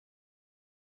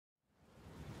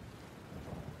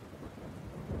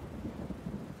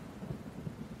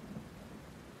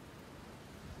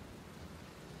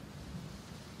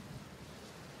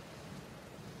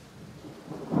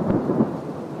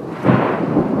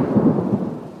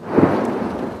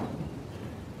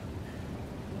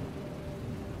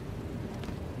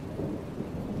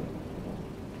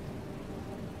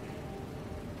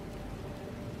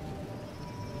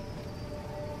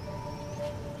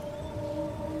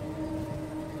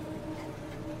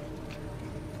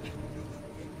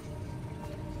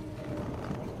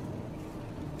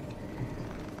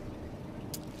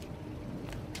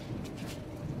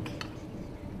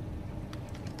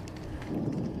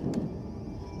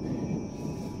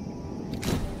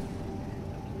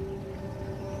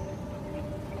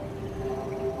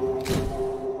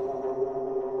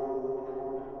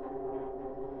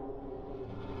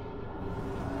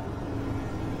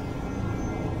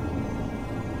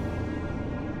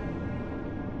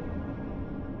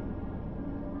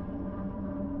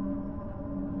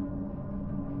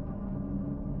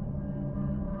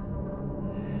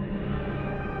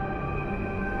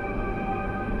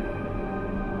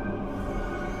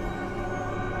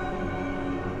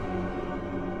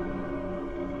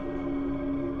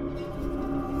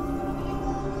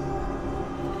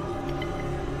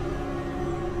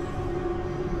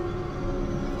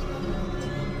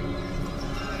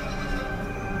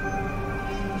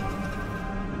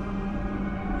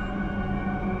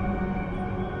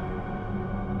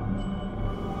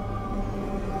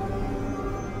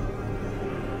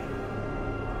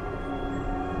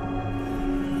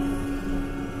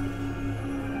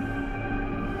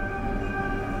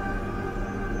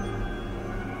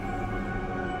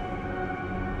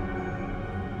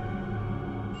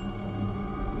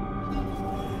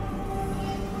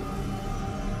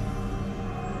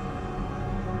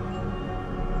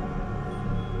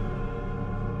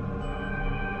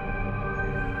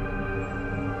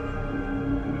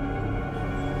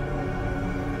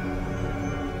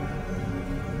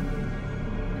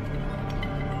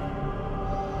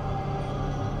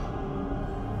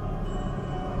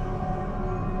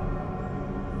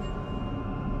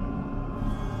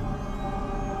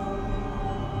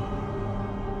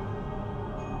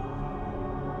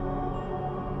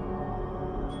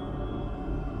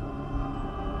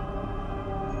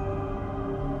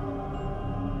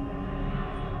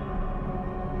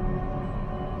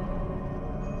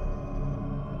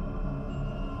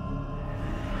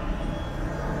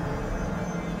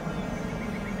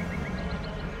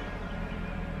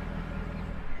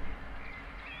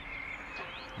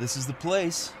This is the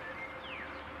place.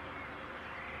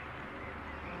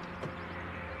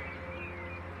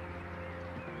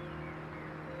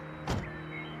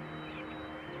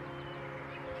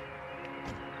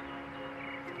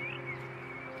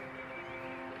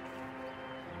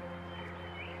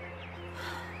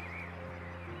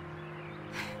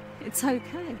 It's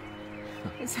okay.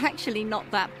 It's actually not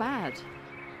that bad.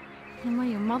 And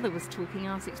when your mother was talking,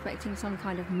 I was expecting some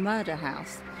kind of murder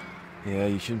house. Yeah,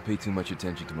 you shouldn't pay too much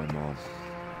attention to my mom.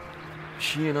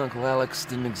 She and Uncle Alex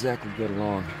didn't exactly get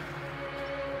along.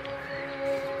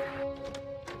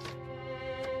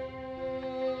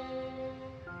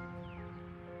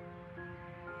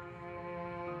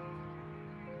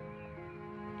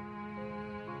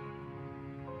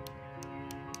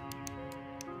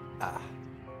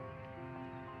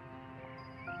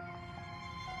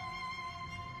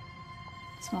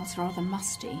 It smells rather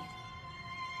musty.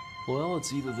 Well,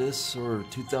 it's either this or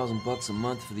 $2,000 a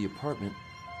month for the apartment.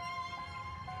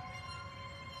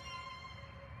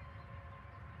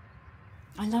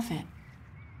 I love it.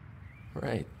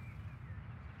 Right.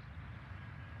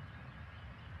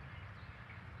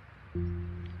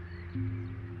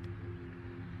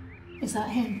 Is that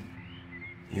him?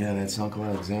 Yeah, that's Uncle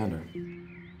Alexander.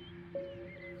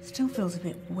 Still feels a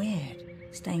bit weird,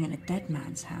 staying in a dead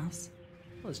man's house.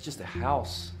 Well, it's just a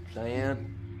house,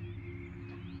 Diane.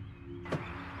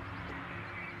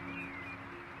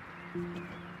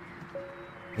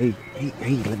 Hey,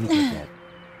 let me get that.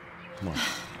 Come on.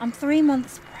 I'm 3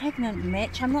 months pregnant,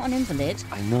 Mitch. I'm not an invalid.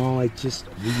 I know,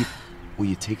 will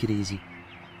you take it easy?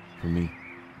 For me.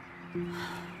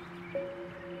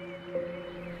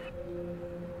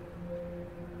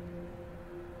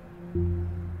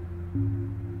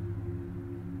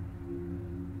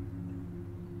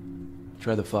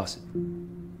 Try the faucet.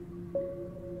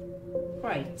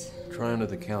 Great. Try under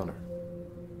the counter.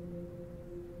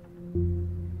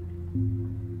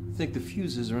 I think the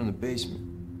fuses are in the basement.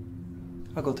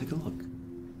 I'll go take a look.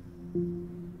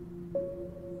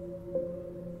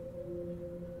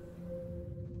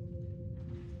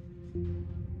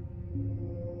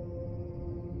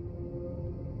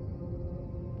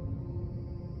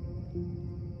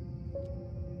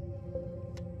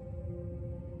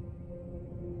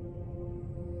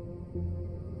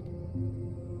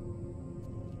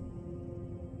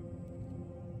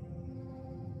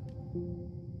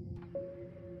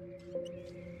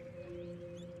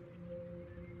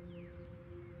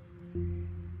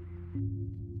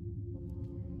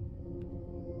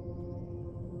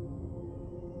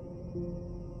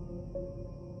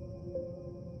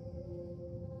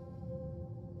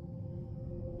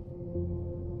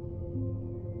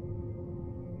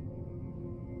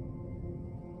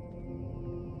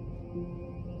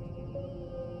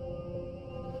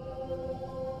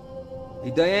 Hey,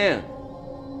 Diane,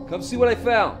 come see what I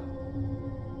found.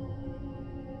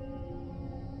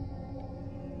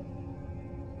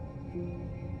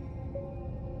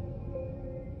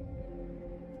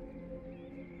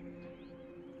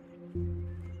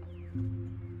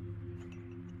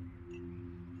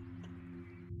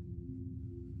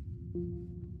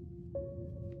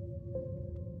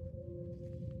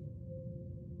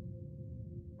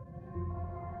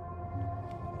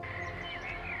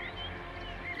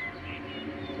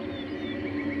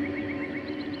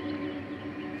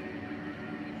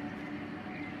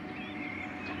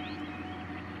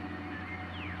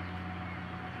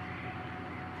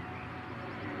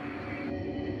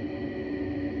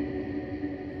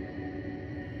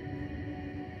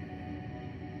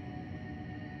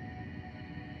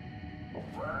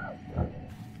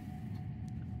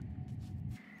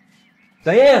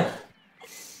 Diane!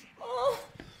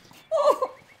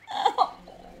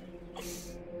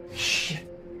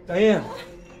 Shit. Diane!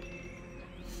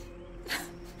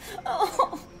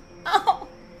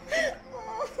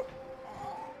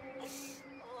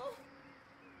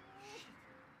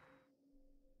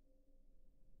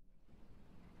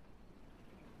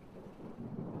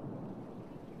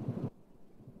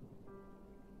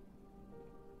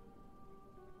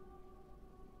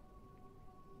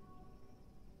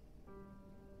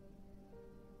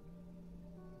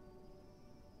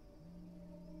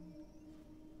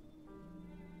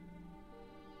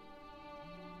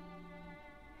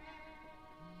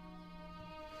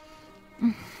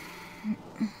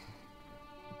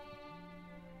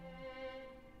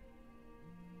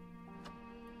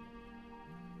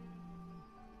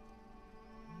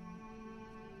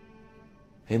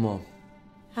 Hey, Mom.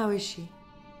 How is she?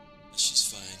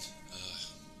 She's fine.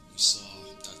 We saw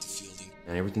Dr. Fielding.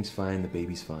 And everything's fine, the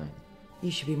baby's fine.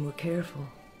 You should be more careful.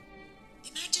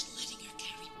 Imagine letting her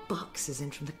carry boxes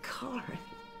in from the car.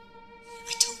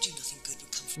 I told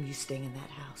from you staying in that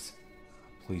house.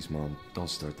 Please, Mom, don't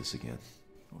start this again.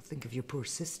 Well, think of your poor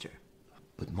sister.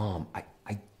 But, Mom, I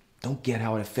don't get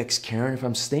how it affects Karen if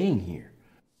I'm staying here.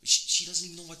 She doesn't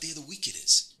even know what day of the week it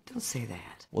is. Don't say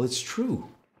that. Well, it's true.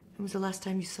 When was the last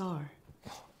time you saw her?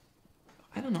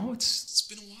 I don't know, It's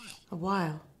been a while. A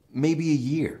while. maybe a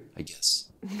year, I guess.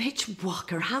 Mitch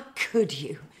Walker, how could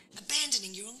you?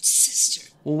 Abandoning your own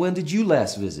sister. Well, when did you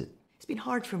last visit? It's been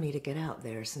hard for me to get out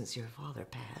there since your father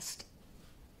passed.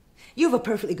 You have a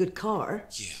perfectly good car.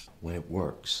 Yeah. When it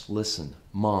works. Listen,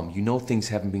 Mom, you know things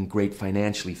haven't been great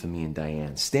financially for me and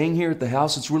Diane. Staying here at the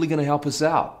house, it's really going to help us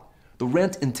out. The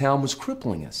rent in town was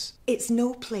crippling us. It's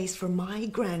no place for my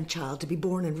grandchild to be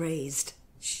born and raised.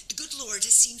 The good Lord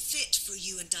has seen fit for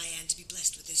you and Diane to be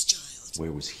blessed with this child.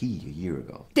 Where was he a year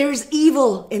ago? There's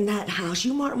evil in that house.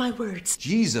 You mark my words.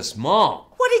 Jesus, Mom!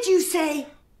 What did you say?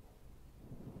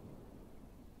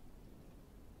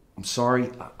 I'm sorry.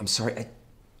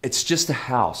 It's just a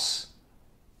house.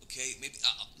 Okay,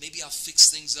 maybe I'll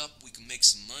fix things up. We can make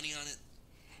some money on it.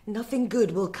 Nothing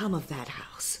good will come of that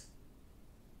house.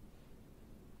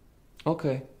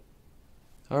 Okay.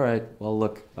 All right. Well,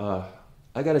 look,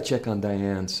 I gotta check on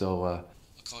Diane, so, I'll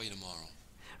call you tomorrow.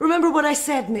 Remember what I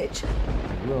said, Mitch.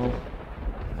 I will.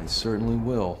 I certainly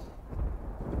will.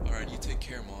 All right, you take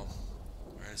care, Mom.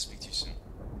 All right, I'll speak to you soon.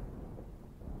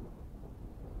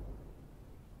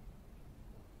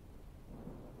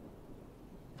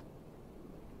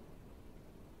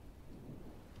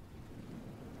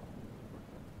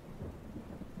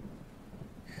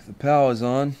 The power's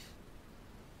on.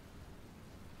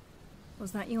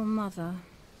 Was that your mother?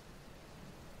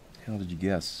 How did you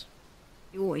guess?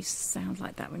 You always sound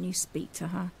like that when you speak to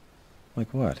her.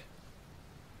 Like what?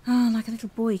 Oh, like a little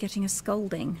boy getting a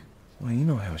scolding. Well, you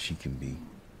know how she can be.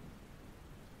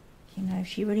 You know,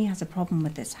 she really has a problem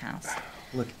with this house.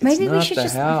 Look, it's Maybe we not should the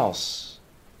just... house.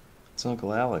 It's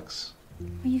Uncle Alex.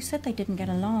 Well, you said they didn't get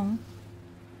along.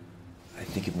 I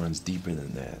think it runs deeper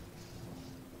than that.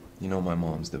 You know my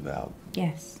mom's devout.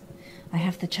 Yes. I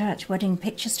have the church wedding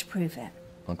pictures to prove it.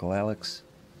 Uncle Alex?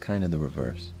 Kind of the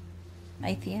reverse.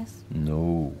 Atheist?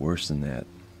 No, worse than that.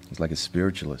 He's like a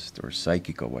spiritualist or a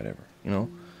psychic or whatever. You know?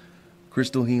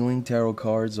 Crystal healing, tarot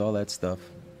cards, all that stuff.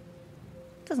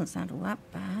 Doesn't sound all that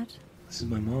bad. This is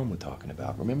my mom we're talking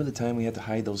about. Remember the time we had to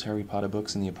hide those Harry Potter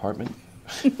books in the apartment?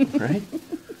 Right?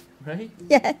 Right?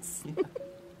 Yes. Yeah.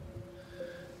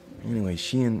 Anyway,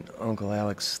 she and Uncle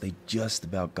Alex, they just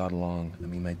about got along. I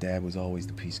mean, my dad was always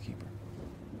the peacekeeper.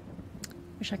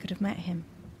 Wish I could have met him.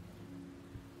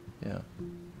 Yeah.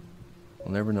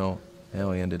 We'll never know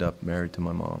how he ended up married to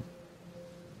my mom.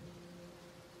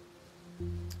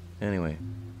 Anyway,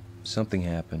 something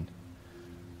happened.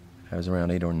 I was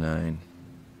around 8 or 9.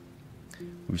 We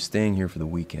were staying here for the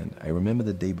weekend. I remember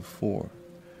the day before.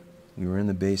 We were in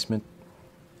the basement.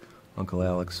 Uncle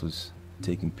Alex was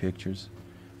taking pictures.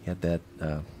 He had that,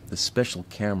 the special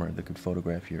camera that could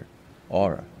photograph your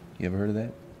aura. You ever heard of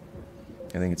that?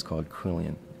 I think it's called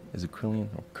Krillian. Is it Krillian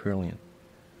or Curlian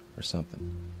or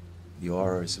something? The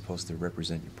aura is supposed to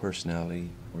represent your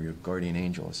personality or your guardian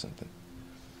angel or something.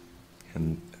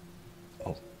 And,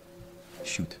 oh,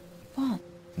 shoot. What?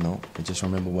 No, I just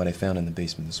remember what I found in the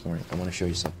basement this morning. I want to show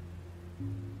you something.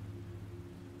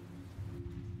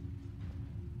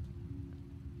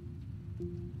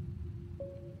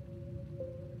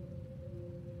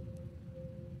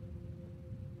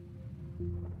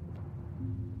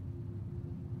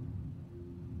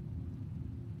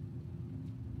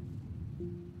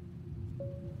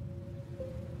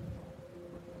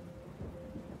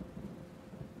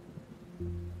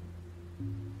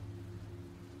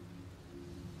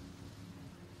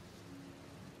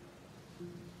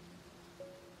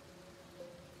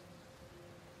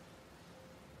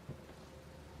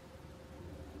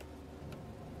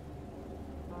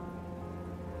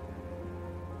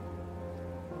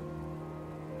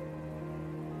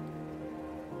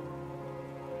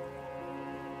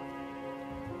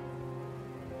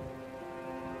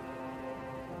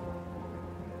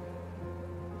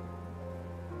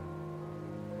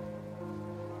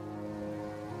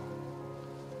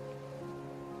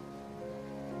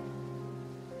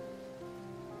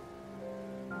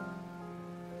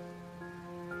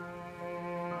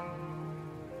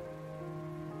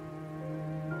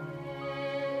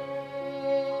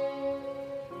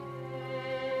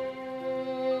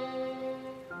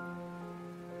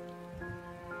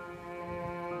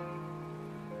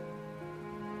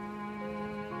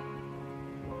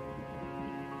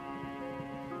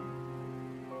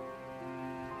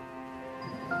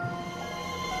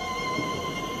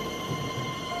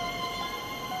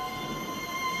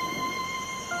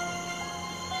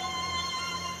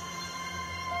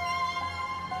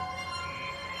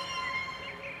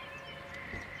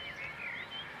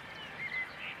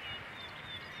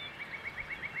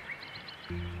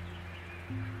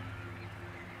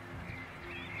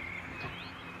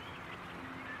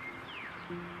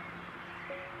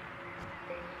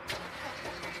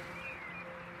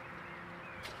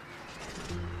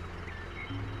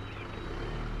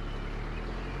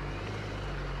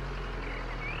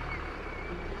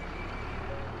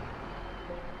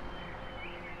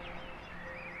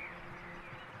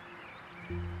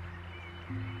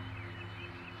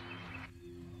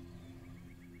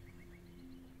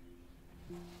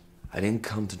 I didn't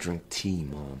come to drink tea,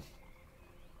 Mom.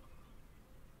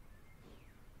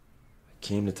 I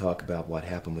came to talk about what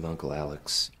happened with Uncle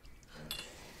Alex.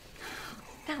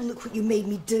 Now look what you made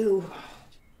me do.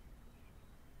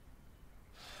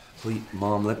 Please,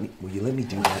 Mom, will you let me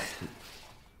do that?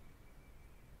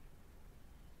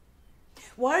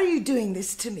 Why are you doing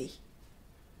this to me?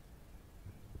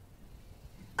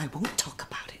 I won't talk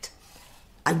about it.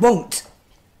 I won't.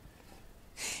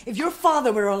 If your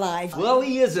father were alive... Well,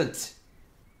 he isn't.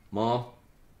 Mom.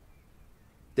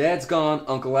 Dad's gone,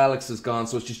 Uncle Alex is gone,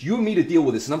 so it's just you and me to deal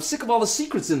with this, and I'm sick of all the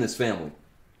secrets in this family.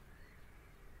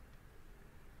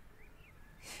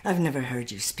 I've never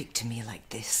heard you speak to me like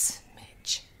this,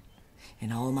 Midge,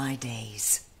 in all my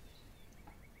days.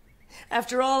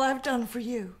 After all I've done for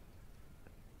you.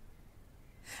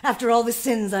 After all the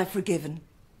sins I've forgiven.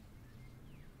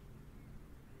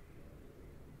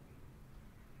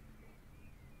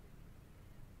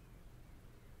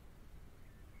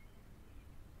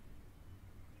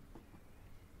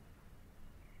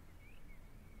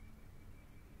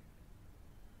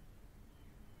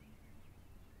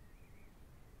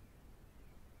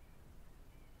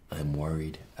 I'm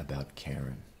worried about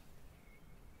Karen.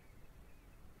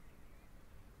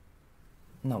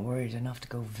 I'm not worried enough to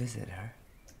go visit her.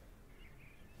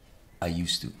 I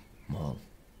used to, Mom.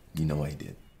 You know I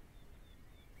did.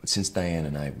 But since Diane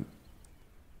and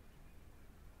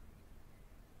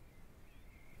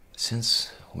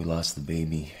since we lost the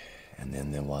baby, and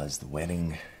then there was the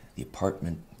wedding, the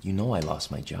apartment, you know I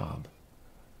lost my job.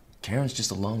 Karen's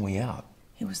just a long way out.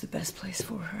 It was the best place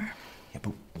for her. Yeah,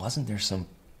 but wasn't there some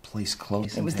place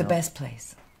close? It was the best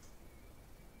place.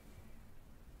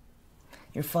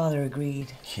 Your father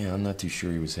agreed. Yeah, I'm not too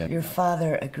sure he was happy. Your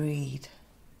father agreed.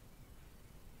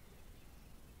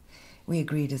 We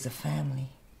agreed as a family.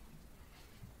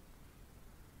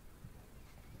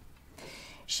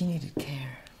 She needed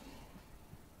care.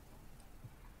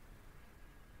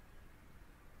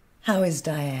 How is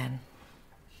Diane?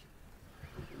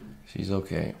 She's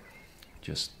okay.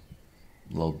 Just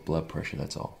low blood pressure,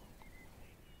 that's all.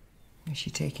 Is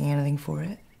she taking anything for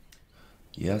it?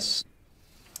 Yes,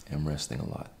 I'm resting a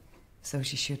lot. So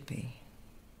she should be.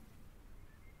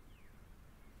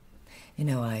 You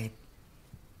know, I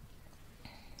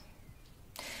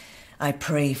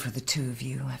pray for the two of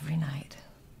you every night.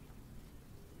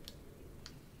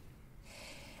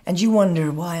 And you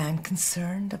wonder why I'm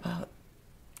concerned about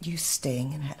you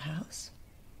staying in that house?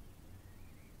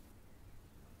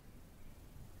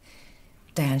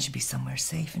 Diane should be somewhere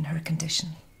safe in her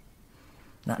condition.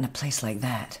 Not in a place like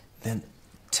that. Then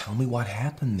tell me what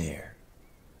happened there.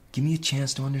 Give me a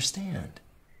chance to understand.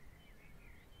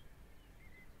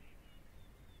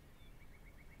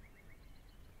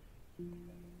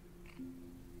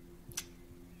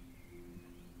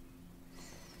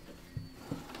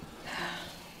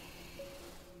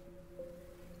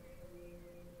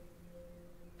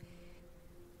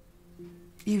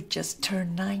 You just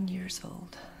turned 9 years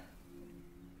old.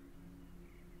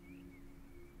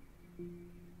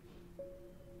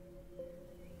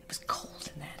 It was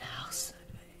cold in that house.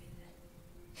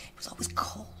 It was always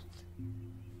cold.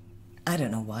 I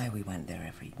don't know why we went there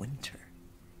every winter.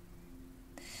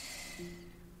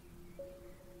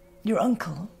 Your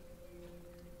uncle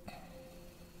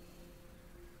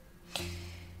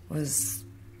was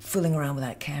fooling around with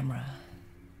that camera.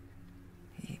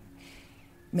 He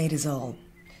made us all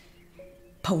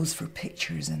pose for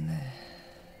pictures in the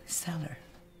cellar.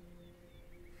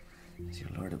 Dear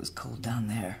Lord, it was cold down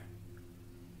there.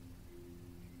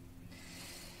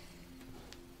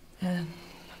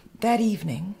 That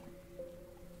evening,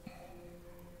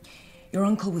 your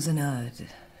uncle was in a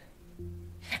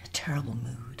terrible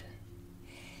mood.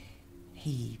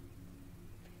 He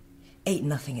ate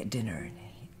nothing at dinner and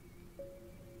he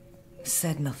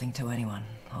said nothing to anyone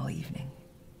all evening.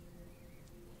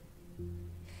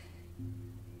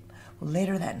 Well,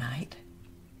 later that night,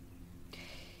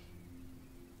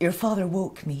 your father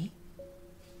woke me,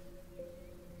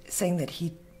 saying that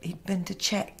he'd been to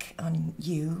check on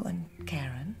you and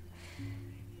Karen,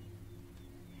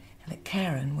 and that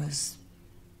Karen was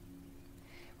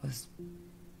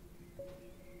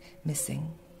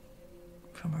missing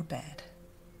from her bed.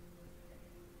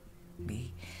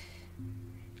 We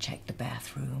checked the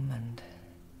bathroom and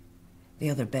the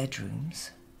other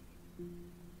bedrooms.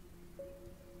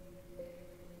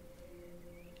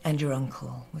 And your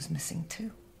uncle was missing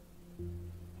too.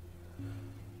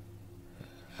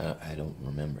 I don't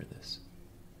remember this.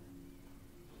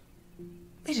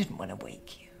 They didn't want to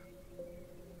wake you.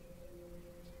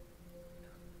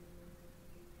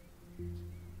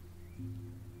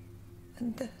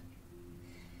 And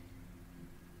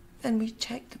then we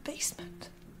checked the basement.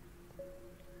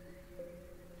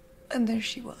 And there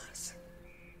she was.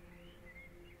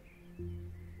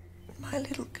 My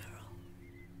little girl.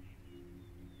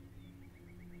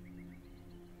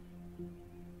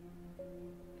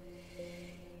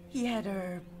 He had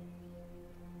her...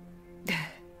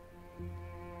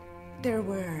 There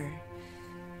were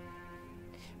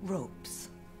ropes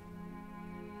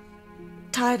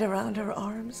tied around her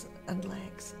arms and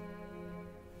legs,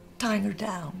 tying her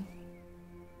down.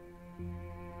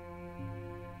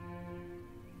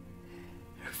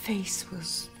 Her face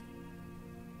was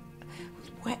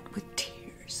wet with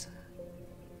tears.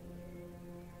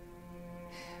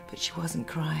 But she wasn't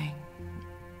crying.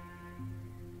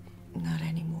 Not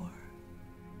anymore.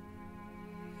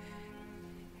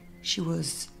 She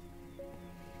was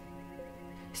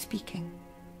speaking.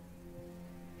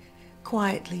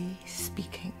 Quietly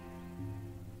speaking.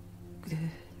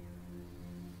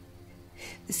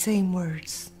 The same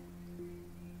words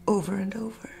over and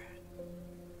over.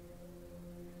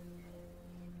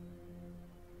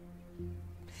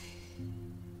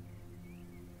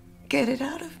 Get it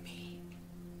out of me.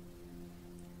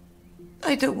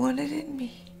 I don't want it in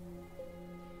me.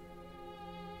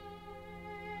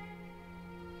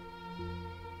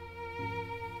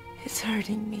 It's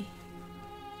hurting me.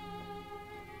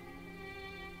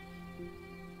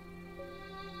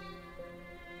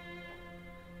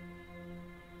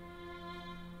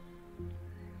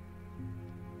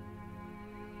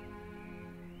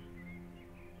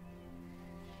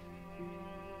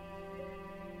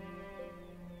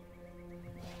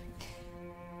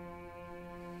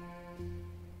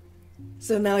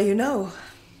 So now you know.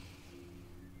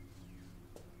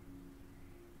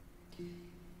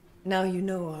 Now you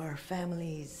know our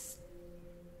family's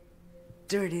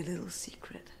dirty little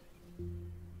secret.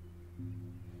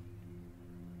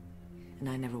 And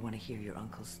I never want to hear your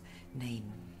uncle's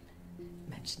name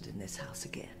mentioned in this house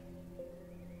again.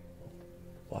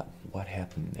 What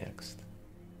happened next?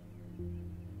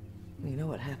 You know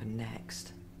what happened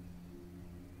next.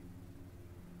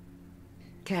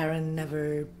 Karen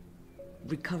never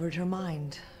recovered her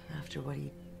mind after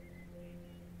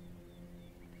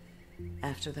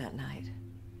that night.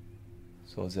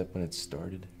 So is that when it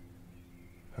started?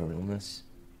 Her illness?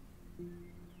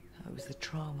 It was the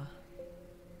trauma.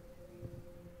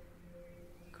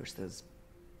 Of course, those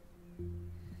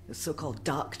so-called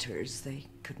doctors, they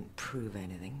couldn't prove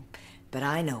anything. But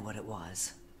I know what it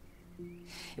was.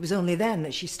 It was only then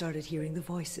that she started hearing the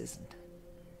voices and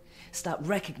stopped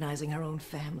recognizing her own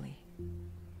family.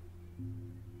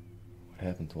 What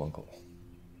happened to Uncle?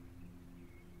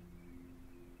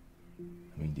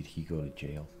 I mean, did he go to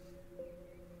jail?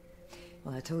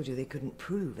 Well, I told you they couldn't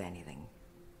prove anything.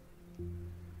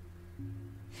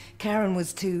 Karen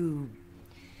was too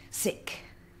sick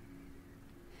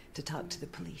to talk to the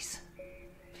police.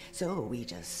 So we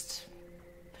just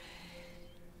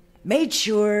made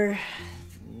sure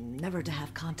never to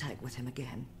have contact with him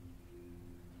again.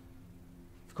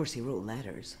 Of course, he wrote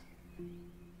letters.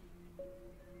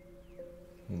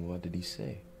 And what did he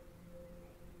say?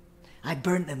 I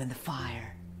burnt them in the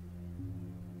fire.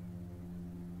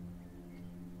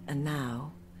 And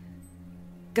now,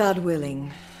 God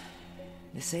willing,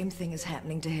 the same thing is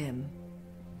happening to him.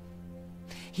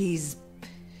 He's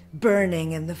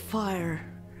burning in the fire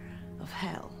of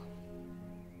hell.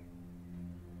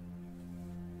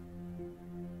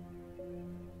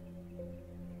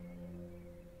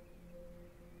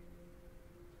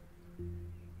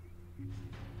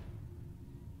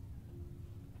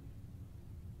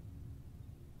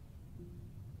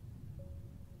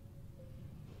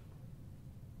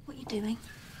 What are you doing?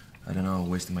 I don't know,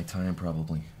 wasting my time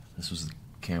probably. This was the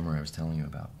camera I was telling you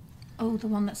about. Oh, the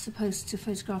one that's supposed to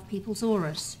photograph people's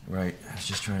auras. Right, I was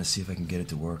just trying to see if I can get it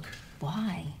to work.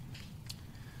 Why?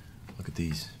 Look at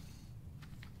these.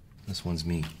 This one's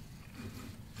me.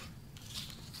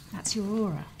 That's your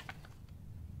aura.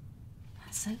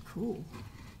 That's so cool.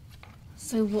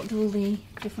 So what do all the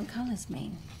different colours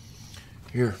mean?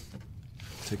 Here,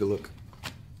 take a look.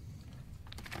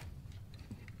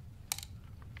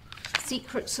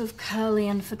 Secrets of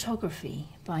Curlian Photography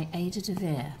by Ada de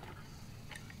Vere.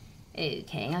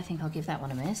 Okay, I think I'll give that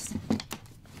one a miss.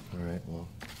 All All right, well,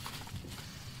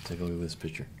 take a look at this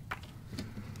picture.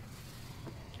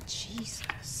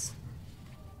 Jesus.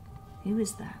 Who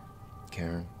is that?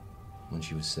 Karen, when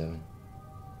she was 7.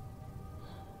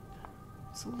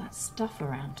 What's all that stuff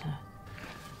around her?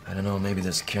 I don't know, maybe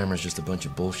this camera's just a bunch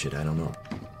of bullshit, I don't know.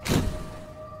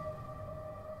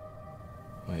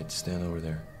 Wait, stand over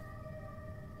there.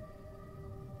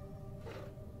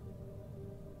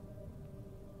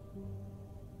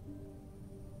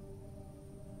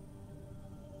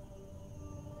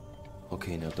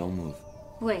 Okay, now don't move.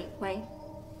 Wait.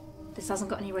 This hasn't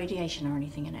got any radiation or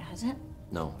anything in it, has it?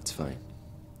 No, it's fine.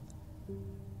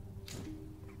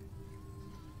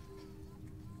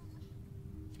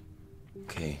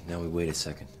 Okay, now we wait a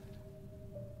second.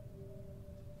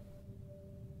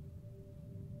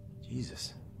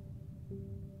 Jesus,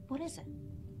 What is it?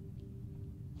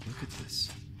 look at this.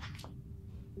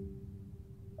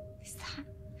 Is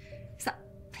that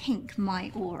pink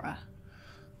my aura?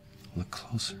 Look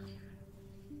closer.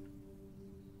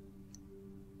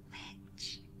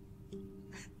 Mitch.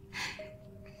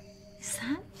 Is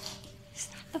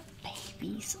that the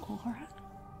baby's aura?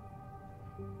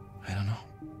 I don't know.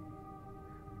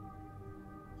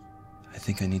 I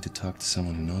think I need to talk to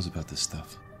someone who knows about this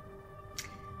stuff.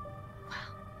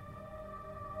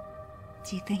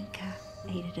 Do you think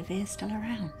Ada DeVere's still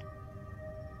around?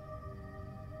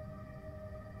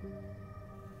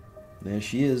 There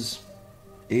she is.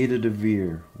 Ada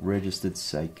DeVere, registered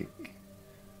psychic.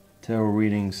 Tarot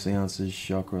readings, seances,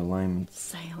 chakra alignment.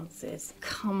 Seances.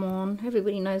 Come on.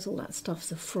 Everybody knows all that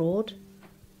stuff's a fraud.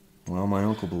 Well, my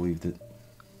uncle believed it.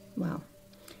 Well,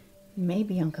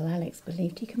 maybe Uncle Alex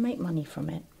believed he could make money from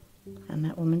it. And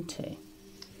that woman too.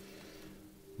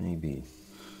 Maybe.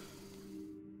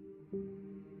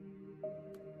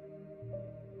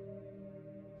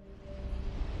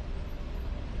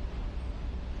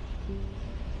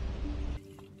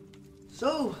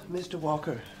 So, Mr.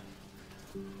 Walker,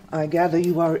 I gather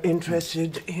you are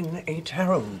interested in a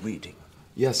tarot reading.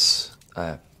 Yes,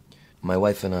 my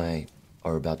wife and I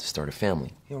are about to start a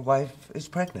family. Your wife is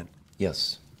pregnant.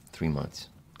 Yes, 3 months.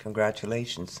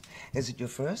 Congratulations. Is it your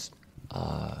first?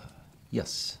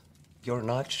 Yes. You're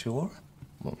not sure?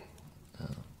 Well,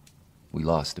 we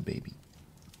lost a baby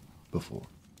before.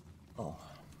 Oh,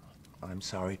 I'm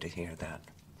sorry to hear that.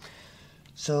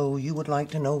 So you would like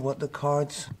to know what the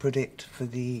cards predict for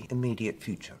the immediate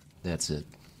future? That's it.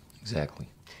 Exactly.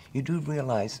 You do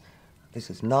realize this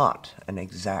is not an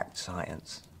exact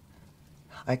science.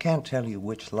 I can't tell you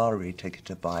which lottery ticket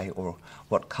to buy or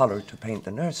what color to paint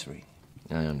the nursery.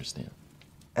 I understand.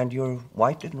 And your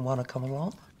wife didn't want to come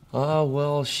along?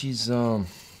 Well, she's a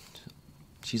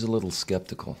little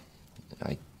skeptical,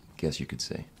 I guess you could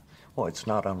say. Well, it's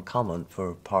not uncommon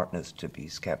for partners to be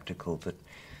skeptical, but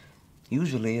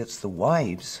usually it's the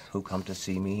wives who come to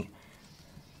see me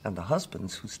and the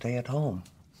husbands who stay at home.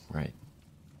 Right.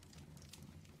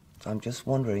 So I'm just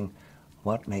wondering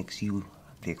what makes you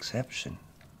the exception.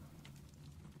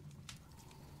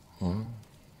 Well,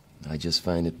 I just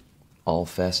find it all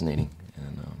fascinating.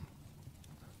 And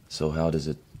so how does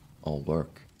it all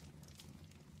work?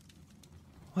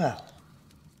 Well,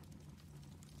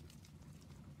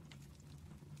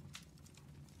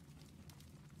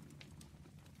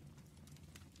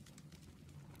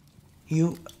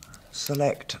 you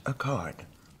select a card.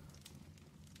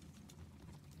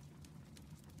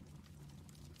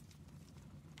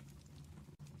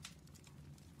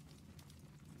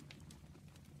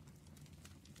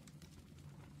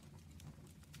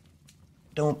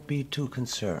 Don't be too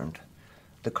concerned.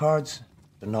 The cards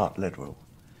are not literal.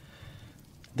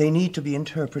 They need to be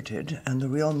interpreted, and the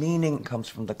real meaning comes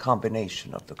from the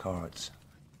combination of the cards.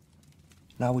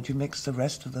 Now, would you mix the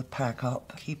rest of the pack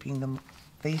up, keeping them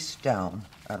face down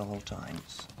at all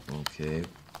times? Okay.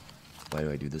 Why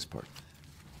do I do this part?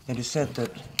 It is said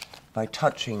that by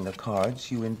touching the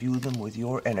cards, you imbue them with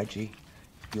your energy,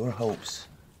 your hopes,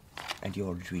 and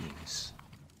your dreams.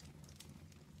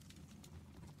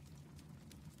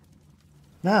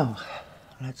 Now,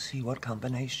 let's see what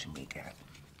combination we get.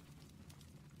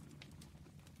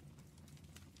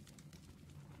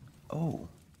 Oh.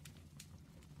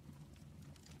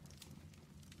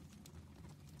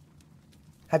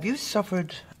 Have you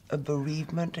suffered a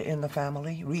bereavement in the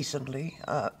family recently,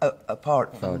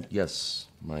 apart from... Yes,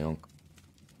 my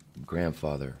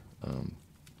grandfather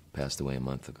passed away a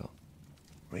month ago.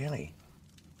 Really?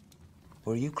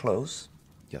 Were you close?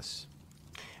 Yes.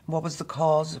 What was the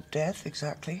cause of death,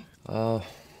 exactly? It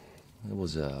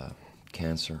was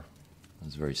cancer. It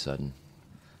was very sudden.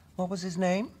 What was his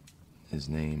name? His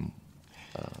name...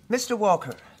 Mr.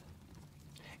 Walker,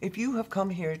 If you have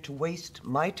come here to waste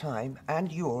my time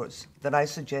and yours, then I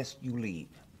suggest you leave.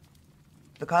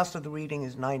 The cost of the reading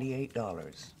is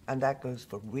 $98, and that goes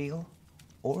for real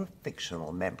or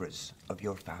fictional members of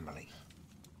your family.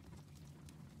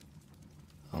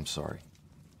 I'm sorry.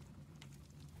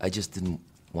 I just didn't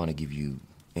want to give you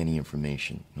any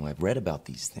information. You know, I've read about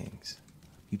these things.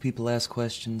 You people ask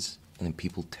questions, and then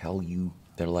people tell you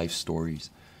their life stories,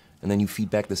 and then you feed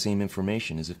back the same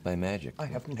information as if by magic. I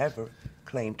have never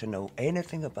claimed to know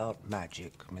anything about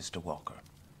magic, Mr. Walker.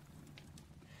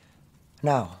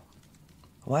 Now,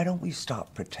 why don't we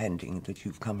stop pretending that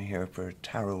you've come here for a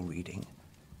tarot reading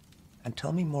and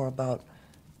tell me more about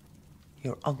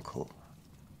your uncle,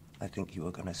 I think you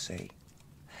were going to say,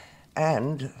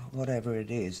 and whatever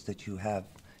it is that you have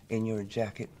in your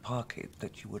jacket pocket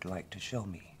that you would like to show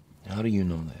me. How do you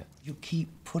know that? You keep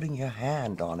putting your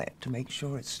hand on it to make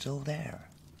sure it's still there.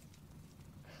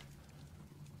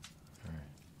 All right.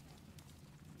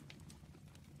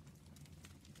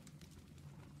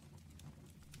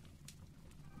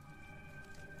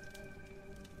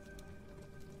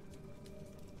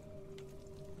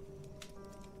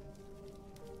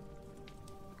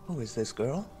 Who is this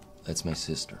girl? That's my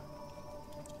sister.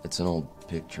 It's an old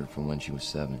picture from when she was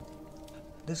 7.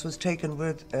 This was taken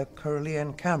with a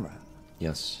Curlian camera.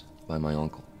 Yes, by my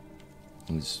uncle.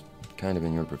 He was kind of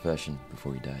in your profession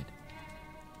before he died.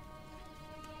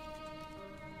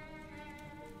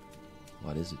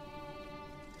 What is it?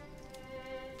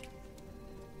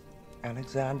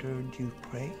 Alexander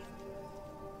Dupre?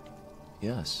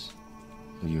 Yes.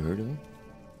 Have you heard of him?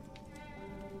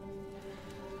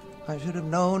 I should have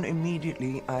known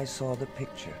immediately I saw the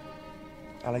picture.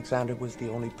 Alexander was the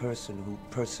only person who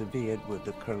persevered with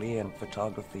the Curlian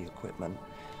photography equipment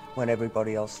when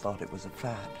everybody else thought it was a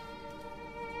fad.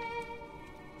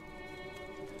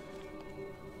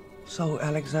 So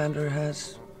Alexander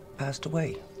has passed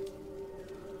away.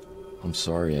 I'm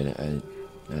sorry, I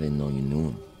didn't know you knew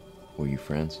him. Were you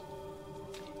friends?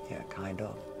 Yeah, kind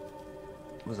of.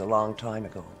 It was a long time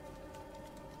ago.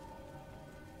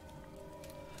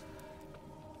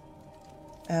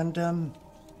 And,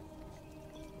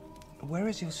 where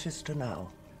is your sister now?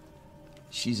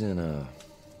 She's in a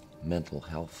mental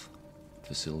health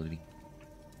facility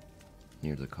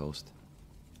near the coast.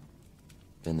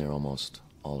 Been there almost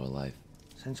all her life.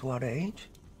 Since what age?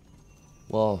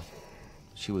 Well,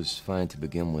 she was fine to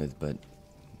begin with, but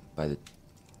by the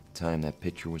time that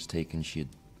picture was taken, she had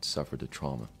suffered a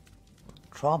trauma.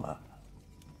 Trauma?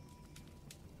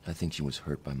 I think she was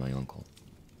hurt by my uncle.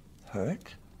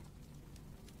 Hurt?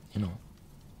 You know,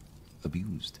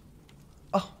 abused.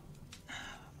 Oh,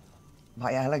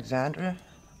 by Alexander?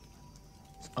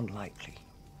 It's unlikely.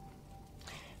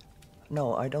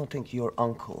 No, I don't think your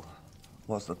uncle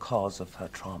was the cause of her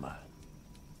trauma.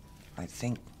 I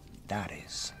think that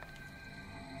is.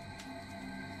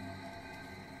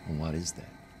 And what is that?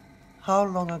 How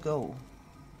long ago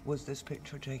was this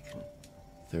picture taken?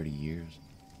 30 years.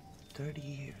 30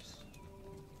 years.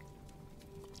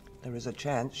 There is a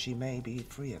chance she may be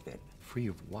free of it. Free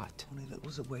of what? Only that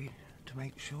was a way to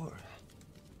make sure.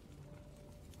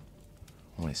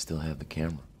 Well, I still have the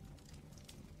camera.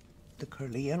 The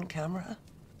Curlian camera?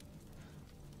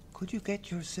 Could you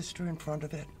get your sister in front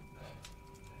of it?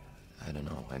 I don't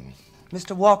know,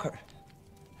 Mr. Walker,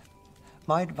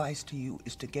 my advice to you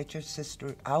is to get your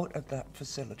sister out of that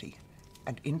facility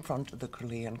and in front of the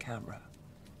Curlian camera.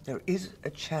 There is a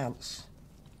chance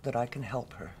that I can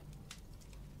help her.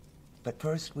 But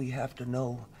first we have to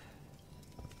know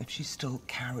if she still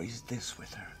carries this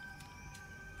with her.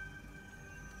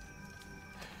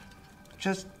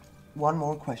 Just one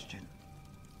more question.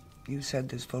 You said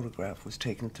this photograph was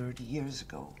taken 30 years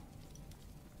ago.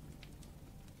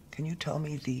 Can you tell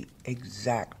me the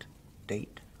exact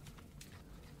date?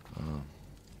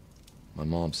 My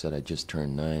mom said I just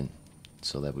turned 9,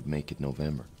 so that would make it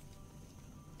November.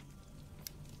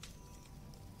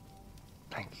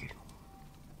 Thank you.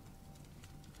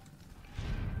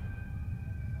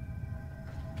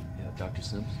 Yeah, Dr.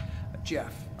 Sims?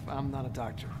 Jeff, I'm not a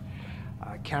doctor.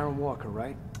 Karen Walker,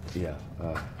 right? Yeah,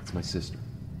 it's my sister.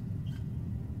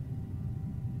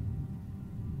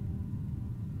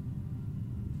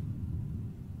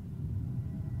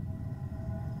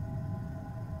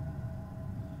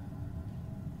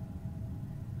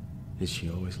 Is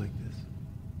she always like this?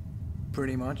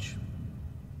 Pretty much.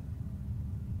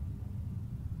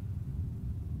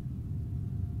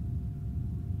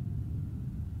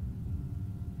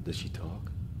 Does she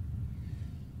talk?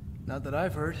 Not that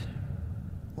I've heard.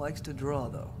 Likes to draw,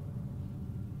 though.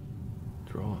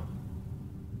 Draw?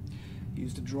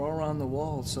 Used to draw around the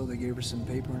walls, so they gave her some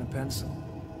paper and a pencil.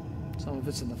 Some of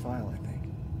it's in the file, I think.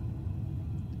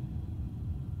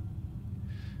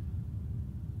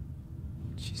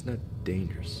 She's not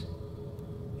dangerous,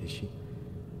 is she?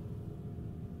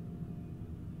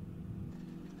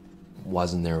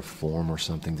 Wasn't there a form or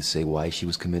something to say why she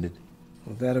was committed?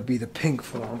 Well, that'll be the pink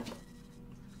form.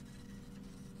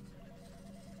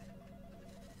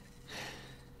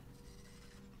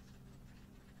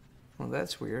 Well,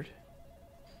 that's weird.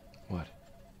 What?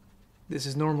 This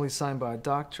is normally signed by a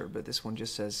doctor, but this one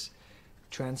just says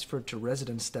transferred to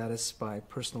resident status by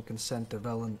personal consent of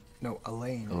Elaine.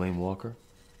 Elaine Walker?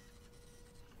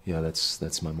 Yeah,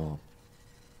 that's my mom.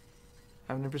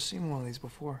 I've never seen one of these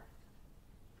before.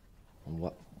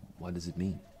 What does it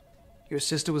mean? Your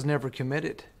sister was never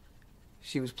committed.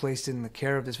 She was placed in the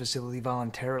care of this facility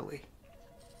voluntarily,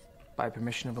 by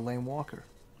permission of Elaine Walker.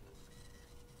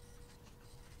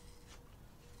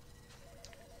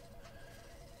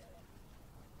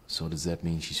 So does that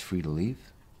mean she's free to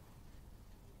leave?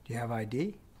 Do you have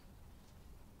ID?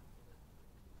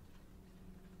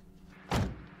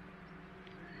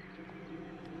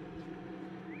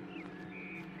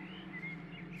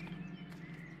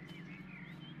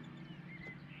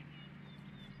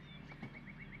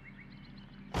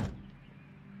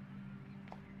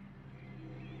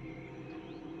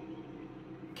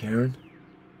 Karen?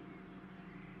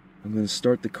 I'm gonna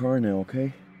start the car now,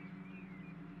 okay?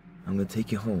 I'm gonna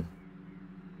take you home.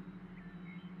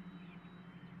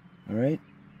 All right?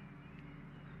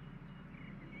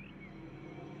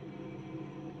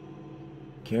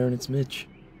 Karen, it's Mitch.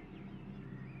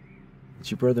 It's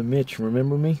your brother Mitch,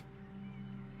 remember me?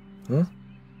 Huh?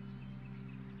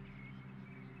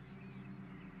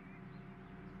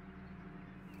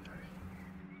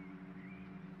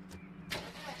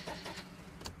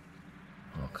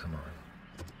 Oh, come on.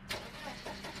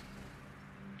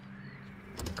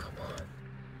 Come on.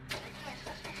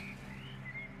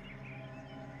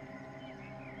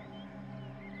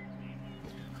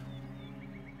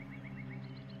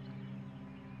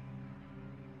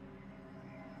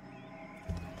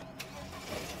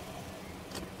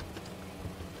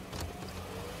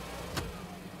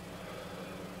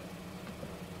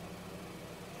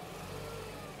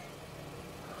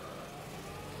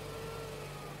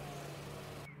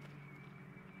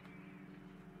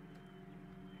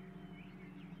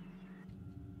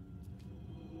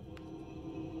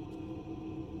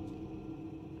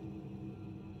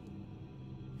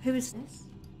 Who is this?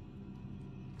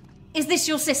 Is this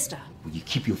your sister? Will you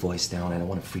keep your voice down? I don't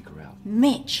want to freak her out.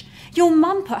 Mitch, your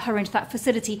mum put her into that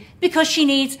facility because she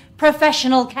needs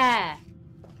professional care.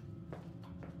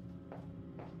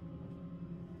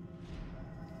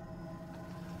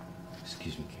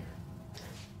 Excuse me, Karen.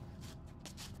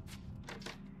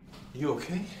 You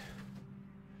okay?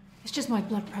 It's just my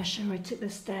blood pressure. I took the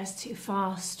stairs too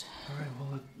fast. All right,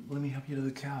 well, let me help you to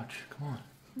the couch. Come on.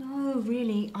 No,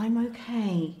 really, I'm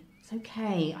okay. It's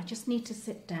okay. I just need to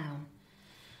sit down.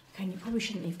 Okay, and you probably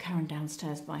shouldn't leave Karen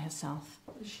downstairs by herself.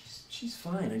 She's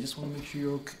fine. I just want to make sure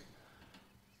you're okay.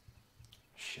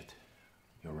 Shit.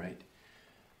 You're right.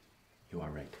 You are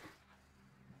right.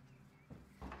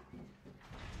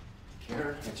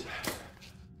 Karen,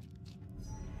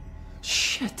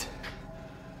 Shit.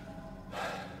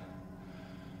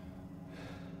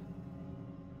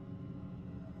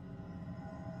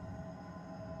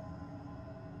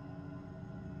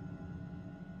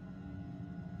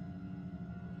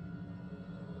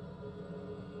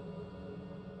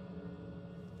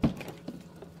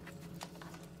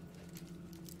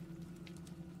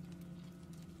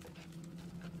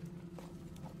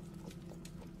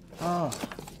 Ah,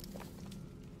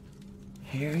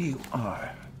 here you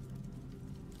are.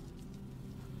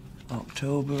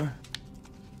 October,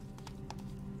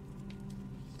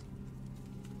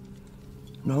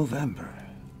 November.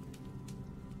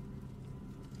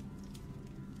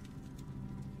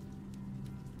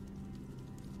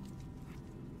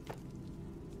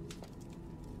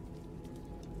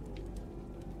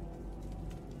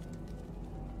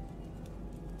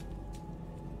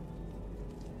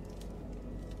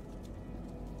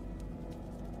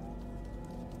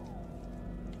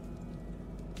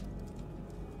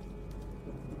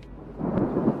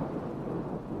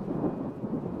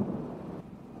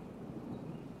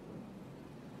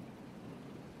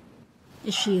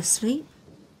 Is she asleep?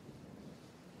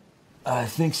 I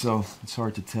think so. It's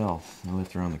hard to tell. I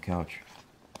left her on the couch.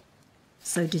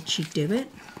 So did she do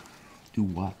it? Do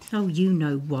what? Oh, you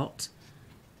know what.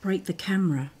 Break the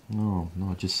camera. No,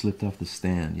 it just slipped off the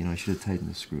stand. You know, I should have tightened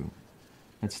the screw.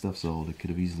 That stuff's old. It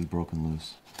could have easily broken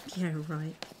loose. Yeah,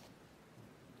 right.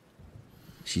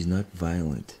 She's not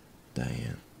violent,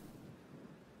 Diane.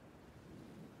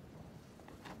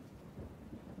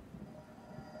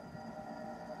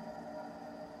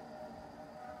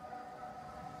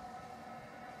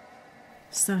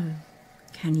 So,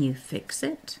 can you fix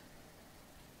it?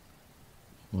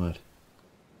 What?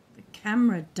 The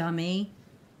camera, dummy.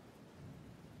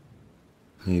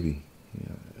 Maybe.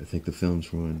 Yeah, I think the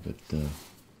film's ruined, but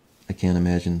I can't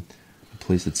imagine a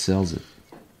place that sells it.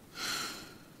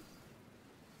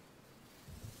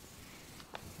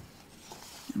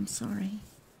 I'm sorry.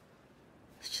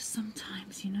 It's just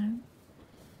sometimes, you know?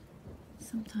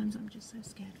 Sometimes I'm just so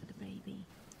scared for the baby.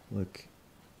 Look,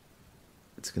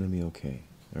 it's gonna be okay,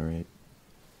 all right?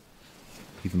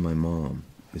 Even my mom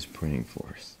is praying for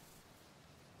us.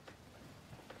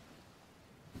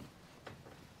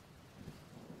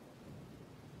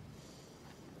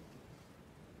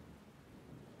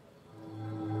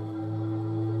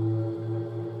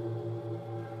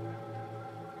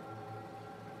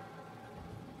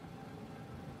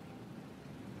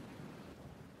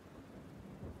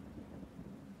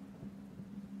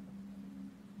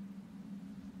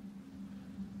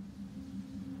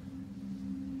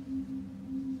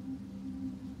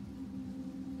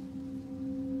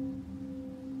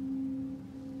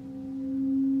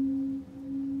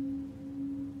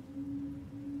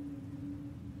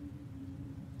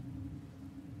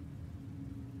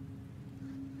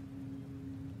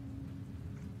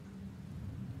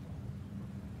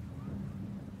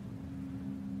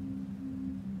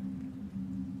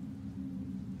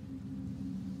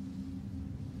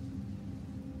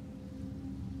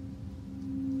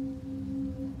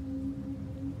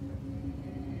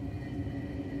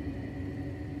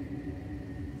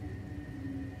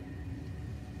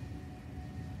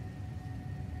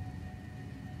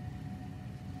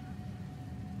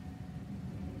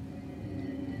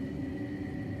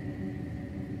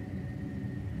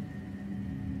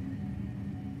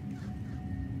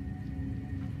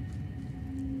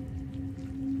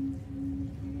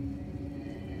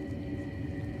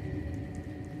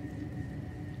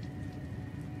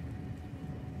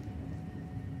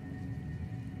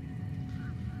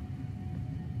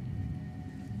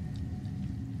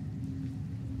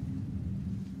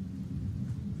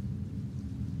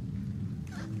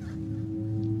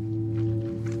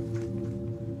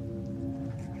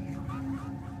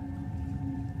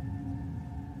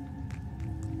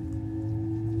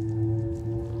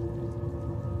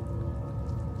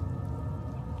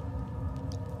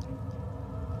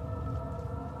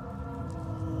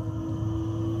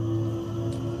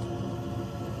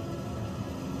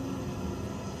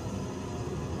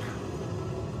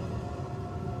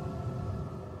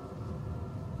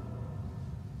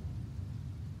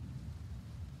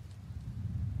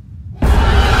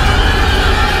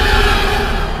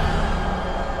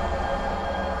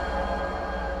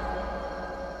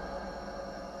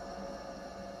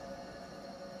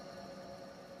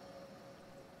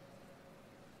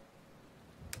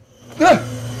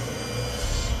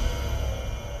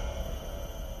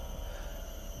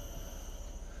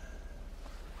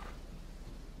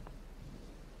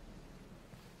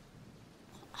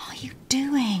 What are you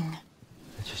doing?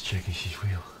 I'm just checking she's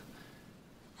real.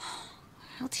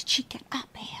 How did she get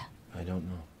up here? I don't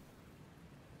know.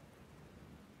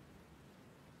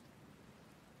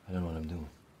 I don't know what I'm doing.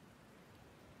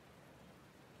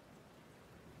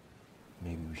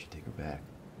 Maybe we should take her back.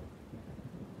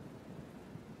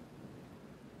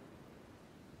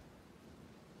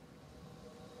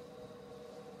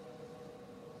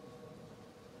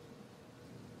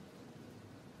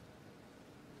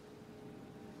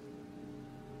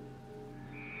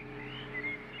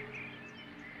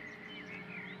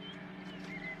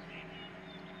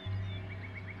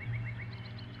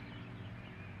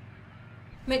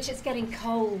 Mitch, it's getting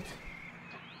cold.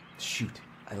 Shoot,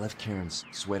 I left Karen's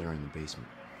sweater in the basement.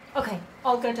 Okay,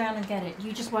 I'll go down and get it.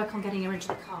 You just work on getting her into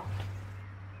the car.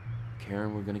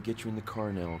 Karen, we're gonna get you in the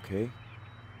car now, okay?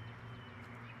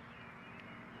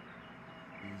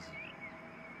 Easy.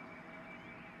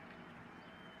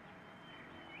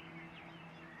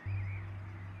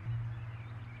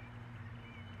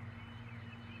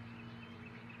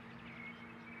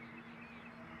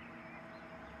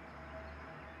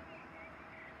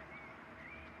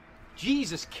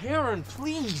 Jesus, Karen,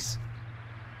 please!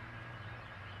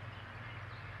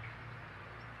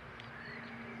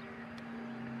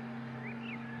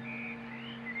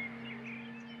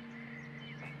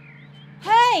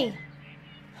 Hey!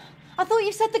 I thought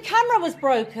you said the camera was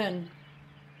broken.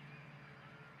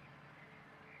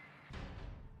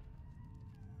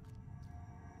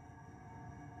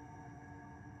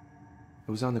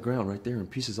 It was on the ground right there in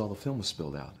pieces. All the film was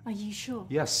spilled out. Are you sure?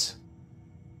 Yes.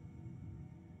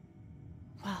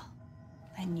 Well,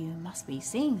 then you must be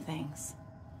seeing things.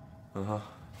 Uh-huh.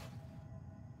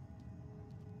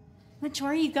 Mitch,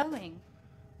 where are you going?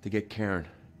 To get Karen.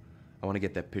 I want to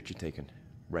get that picture taken.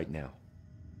 Right now.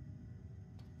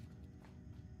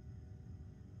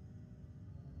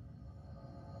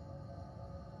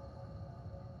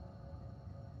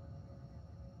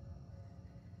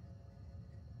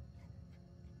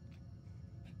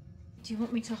 Do you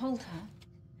want me to hold her?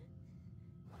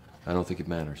 I don't think it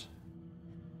matters.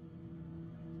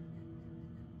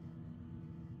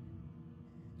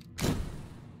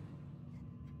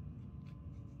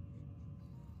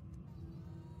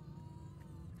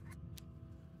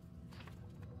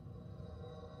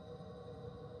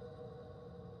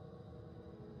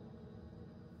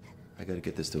 I gotta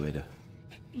get this to Ada.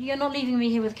 You're not leaving me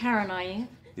here with Karen, are you?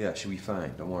 Yeah, she'll be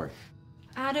fine. Don't worry.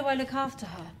 How do I look after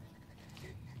her?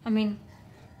 I mean,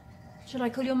 should I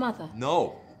call your mother?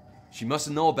 No! She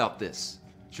mustn't know about this.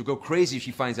 She'll go crazy if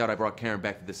she finds out I brought Karen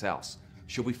back to this house.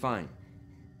 She'll be fine.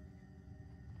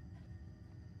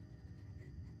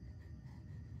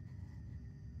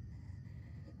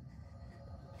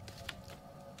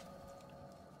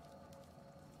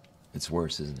 It's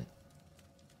worse, isn't it?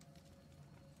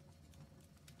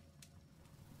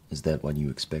 Is that what you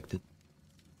expected?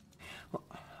 Well,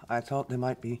 I thought there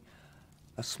might be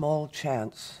a small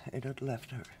chance it had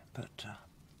left her, but...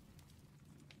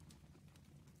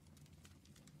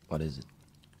 What is it?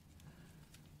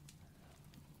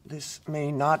 This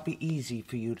may not be easy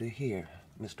for you to hear,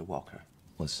 Mr. Walker.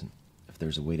 Listen, if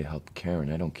there's a way to help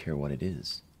Karen, I don't care what it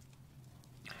is.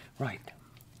 Right.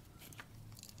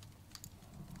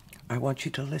 I want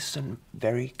you to listen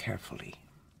very carefully.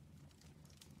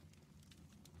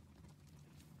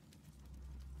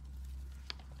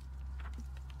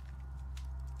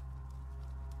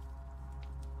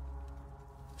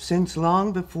 Since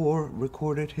long before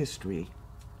recorded history,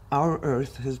 our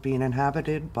Earth has been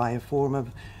inhabited by a form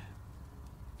of...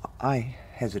 I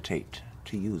hesitate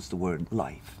to use the word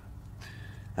life,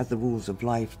 as the rules of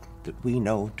life that we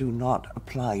know do not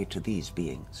apply to these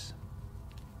beings.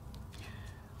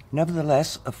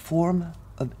 Nevertheless, a form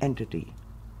of entity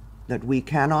that we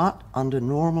cannot, under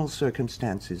normal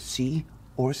circumstances, see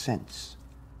or sense.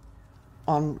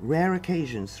 On rare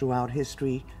occasions throughout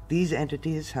history, these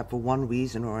entities have, for one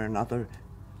reason or another,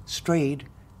 strayed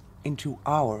into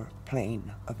our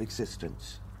plane of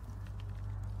existence.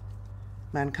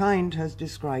 Mankind has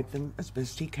described them as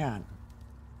best he can.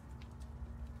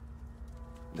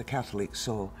 The Catholics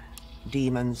saw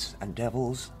demons and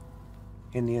devils.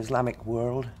 In the Islamic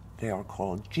world, they are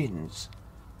called jinns.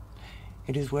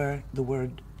 It is where the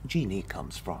word genie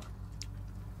comes from.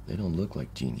 They don't look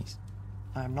like genies.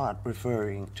 I'm not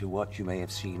referring to what you may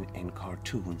have seen in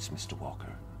cartoons, Mr.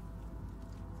 Walker.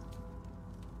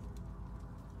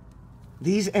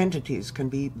 These entities can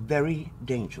be very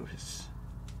dangerous.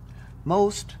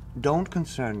 Most don't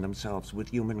concern themselves with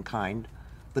humankind,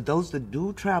 but those that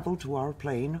do travel to our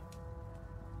plane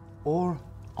or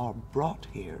are brought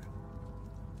here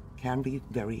can be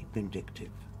very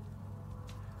vindictive.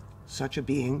 Such a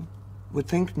being would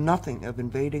think nothing of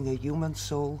invading a human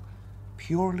soul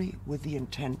purely with the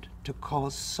intent to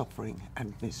cause suffering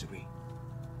and misery.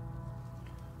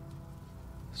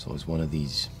 So is one of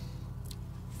these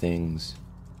things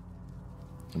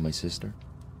my sister?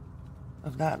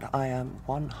 Of that I am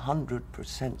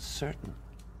 100% certain.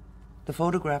 The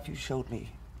photograph you showed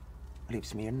me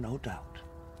leaves me in no doubt.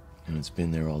 And it's been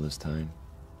there all this time?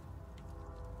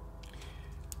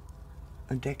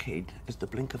 A decade is the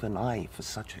blink of an eye for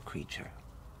such a creature.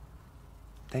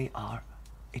 They are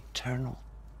eternal.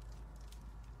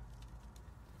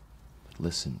 But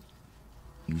listen,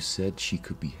 you said she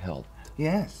could be helped.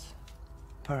 Yes,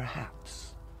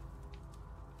 perhaps.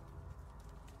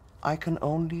 I can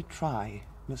only try,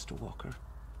 Mr. Walker.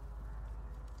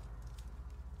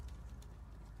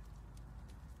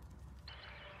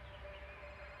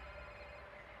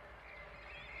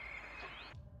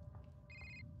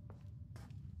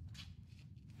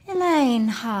 Elaine,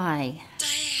 hi.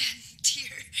 Diane,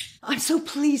 dear. I'm so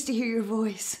pleased to hear your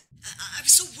voice. I'm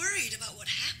so worried about what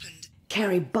happened.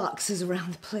 Carry boxes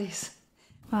around the place.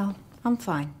 Well, I'm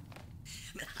fine.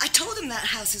 I told him that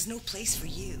house is no place for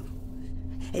you.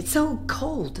 It's so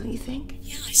cold, don't you think?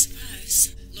 Yeah, I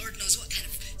suppose. Lord knows what kind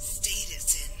of state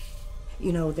it's in.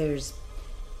 You know, there's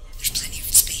plenty of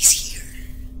space here.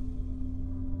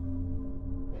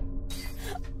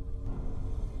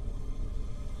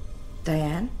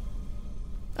 Diane?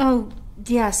 Oh,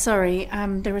 yeah, sorry.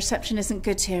 The reception isn't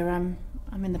good here. I'm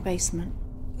in the basement.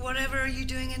 Whatever are you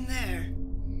doing in there?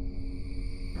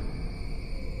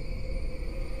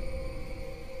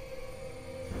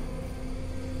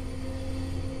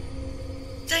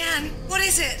 Diane, what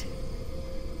is it?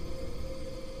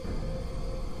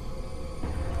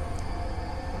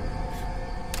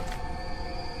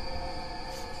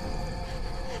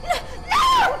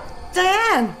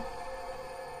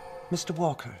 Mr.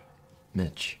 Walker.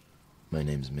 Mitch. My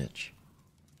name's Mitch.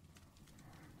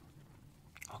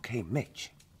 Okay,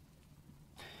 Mitch.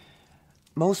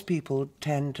 Most people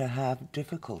tend to have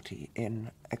difficulty in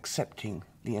accepting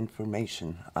the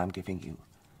information I'm giving you.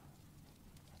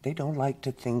 They don't like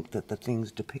to think that the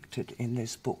things depicted in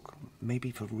this book may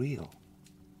be for real.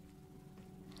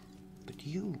 But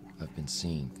you... I've been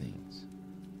seeing things.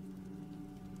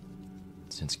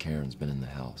 Since Karen's been in the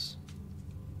house.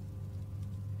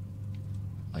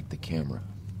 Like the camera.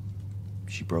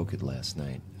 She broke it last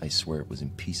night. I swear it was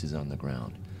in pieces on the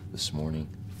ground. This morning,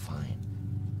 fine.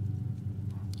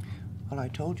 Well, I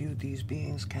told you these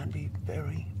beings can be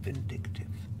very vindictive.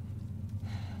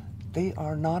 They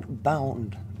are not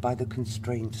bound by the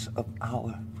constraints of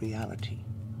our reality.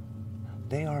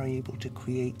 They are able to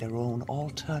create their own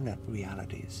alternate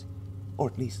realities, or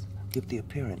at least give the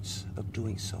appearance of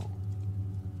doing so.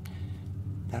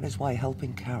 That is why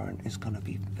helping Karen is going to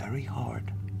be very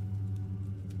hard.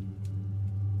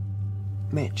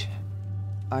 Mitch,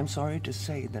 I'm sorry to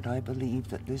say that I believe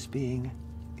that this being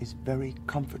is very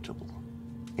comfortable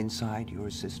inside your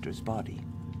sister's body.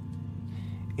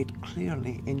 It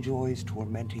clearly enjoys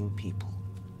tormenting people.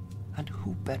 And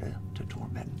who better to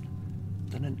torment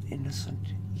than an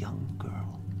innocent young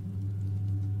girl?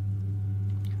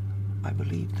 I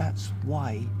believe that's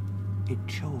why it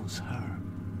chose her.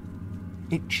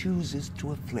 It chooses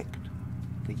to afflict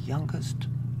the youngest,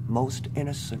 most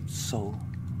innocent soul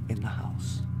in the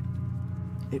house.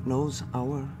 It knows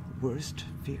our worst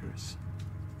fears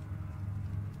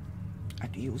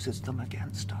and uses them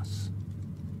against us.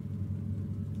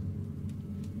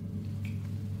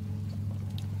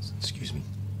 Excuse me.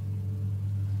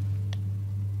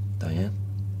 Diane?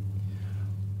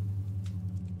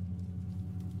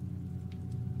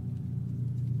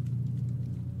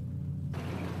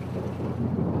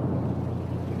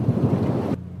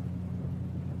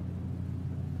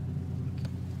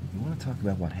 You want to talk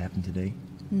about what happened today?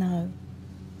 No.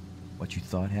 What you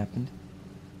thought happened?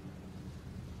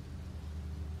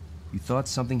 You thought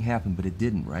something happened, but it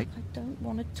didn't, right? I don't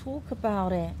want to talk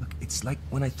about it. Look, it's like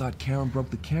when I thought Karen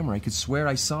broke the camera. I could swear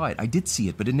I saw it. I did see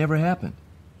it, but it never happened.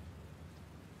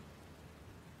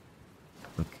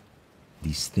 Look,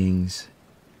 these things,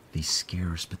 they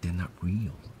scare us, but they're not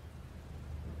real.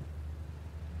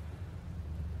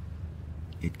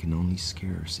 It can only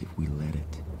scare us if we let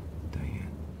it, Diane.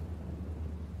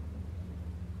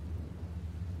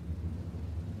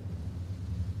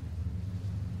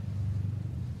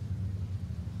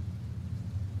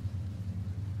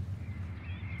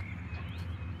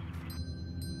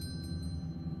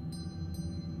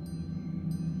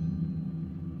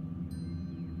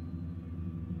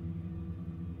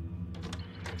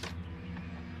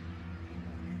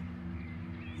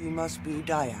 You must be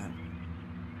Diane.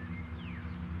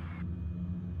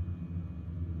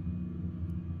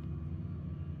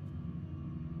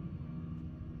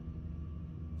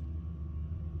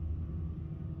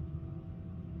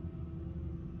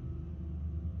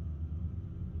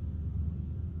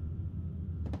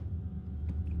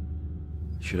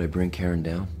 Should I bring Karen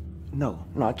down? No,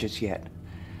 not just yet.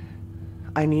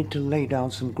 I need to lay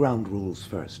down some ground rules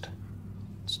first.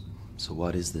 So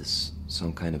what is this?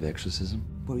 Some kind of exorcism?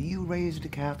 Were you raised a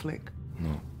Catholic?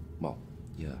 No. Well,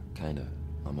 yeah, kinda,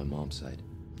 on my mom's side.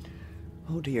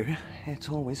 Oh dear, it's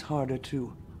always harder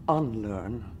to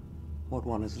unlearn what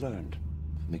one has learned.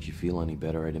 If it makes you feel any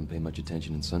better, I didn't pay much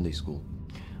attention in Sunday school.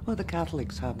 Well, the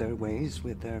Catholics have their ways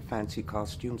with their fancy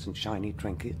costumes and shiny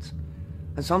trinkets.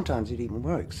 And sometimes it even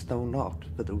works, though not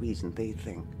for the reason they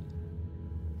think.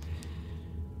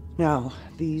 Now,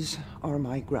 these are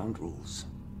my ground rules.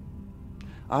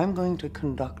 I'm going to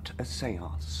conduct a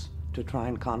seance to try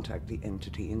and contact the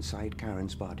entity inside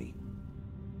Karen's body.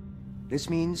 This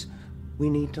means we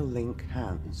need to link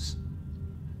hands.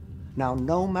 Now,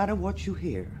 no matter what you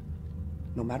hear,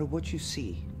 no matter what you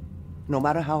see, no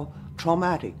matter how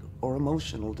traumatic or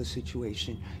emotional the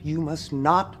situation, you must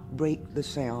not break the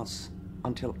seance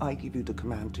until I give you the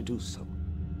command to do so.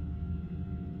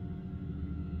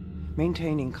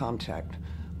 Maintaining contact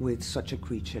with such a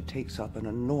creature takes up an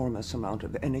enormous amount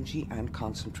of energy and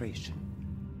concentration.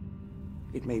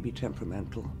 It may be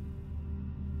temperamental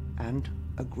and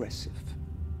aggressive.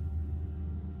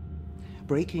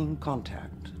 Breaking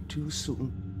contact too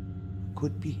soon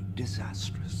could be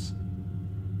disastrous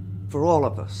for all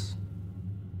of us.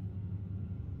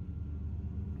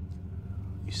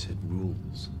 You said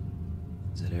rules.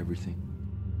 Is that everything?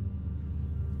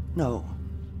 No.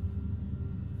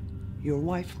 Your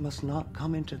wife must not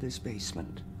come into this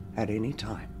basement at any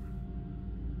time.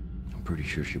 I'm pretty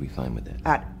sure she'll be fine with that.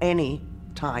 At any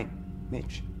time,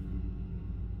 Mitch.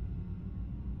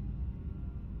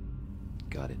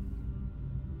 got it.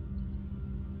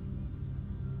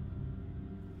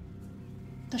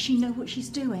 Does she know what she's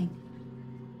doing?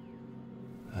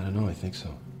 I don't know, I think so.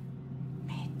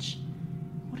 Mitch,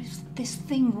 what if this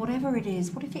thing, whatever it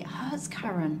is, what if it hurts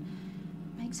Karen?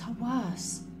 Makes her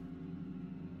worse?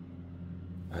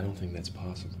 I don't think that's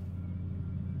possible.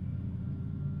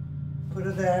 Put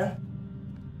her there.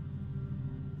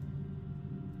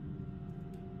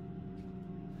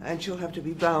 And she'll have to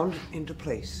be bound into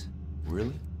place.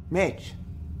 Really? Mitch,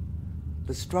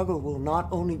 the struggle will not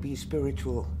only be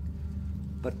spiritual,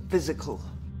 but physical.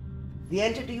 The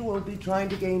entity will be trying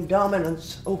to gain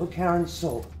dominance over Karen's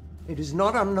soul. It is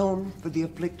not unknown for the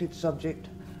afflicted subject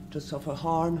to suffer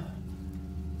harm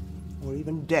or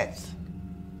even death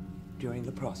during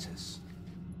the process.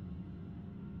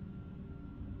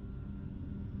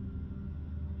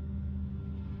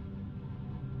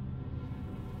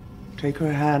 Take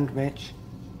her hand, Mitch.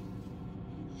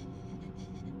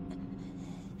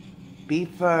 Be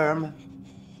firm.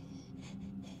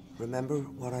 Remember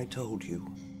what I told you.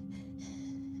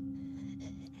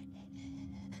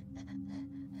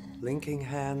 Linking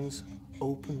hands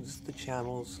opens the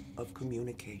channels of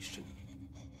communication.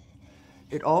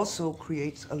 It also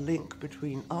creates a link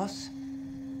between us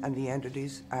and the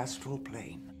entity's astral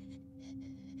plane.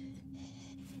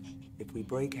 If we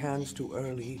break hands too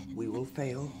early, we will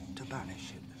fail to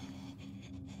banish it.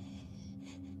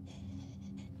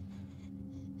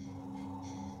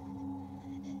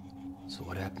 So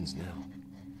what happens now?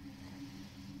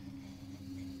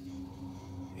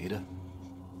 Ada?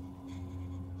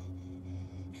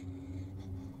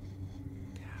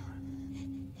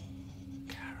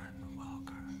 Karen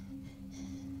Walker.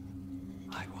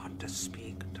 I want to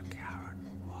speak to Karen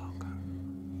Walker.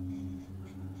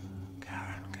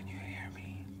 Karen, can you hear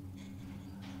me?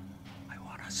 I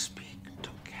want to speak to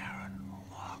Karen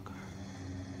Walker.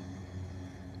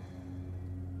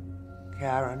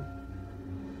 Karen?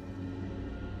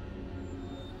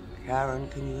 Karen,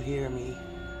 can you hear me?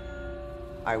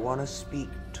 I want to speak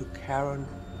to Karen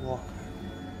Walker.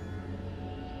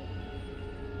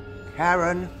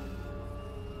 Karen?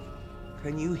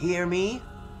 Can you hear me?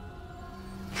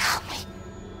 Help me.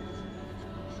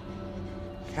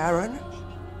 Karen?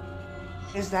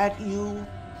 Is that you?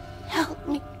 Help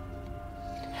me.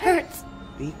 It hurts.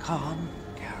 Be calm,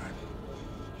 Karen.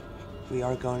 We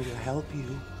are going to help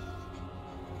you.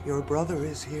 Your brother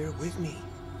is here with me.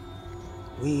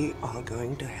 We are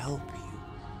going to help you.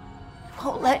 I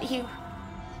won't let you.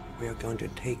 We are going to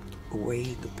take away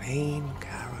the pain,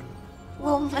 Karen.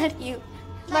 Won't let you.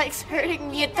 It likes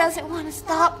hurting me. It doesn't want to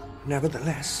stop.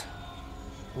 Nevertheless,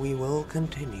 we will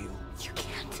continue. You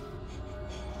can't.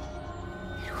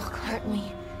 It will hurt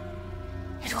me.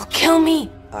 It will kill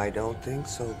me. I don't think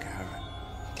so, Karen.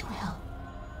 It will.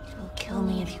 It will kill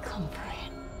me if you come for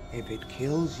it. If it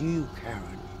kills you,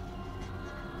 Karen,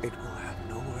 it will have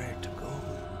nowhere to go.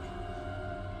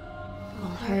 It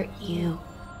will hurt you.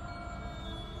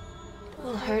 It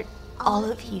will hurt all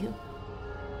of you.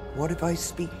 What if I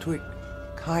speak to it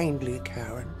kindly,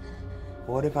 Karen?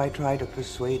 What if I try to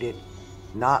persuade it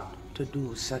not to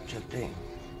do such a thing?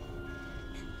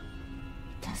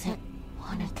 It doesn't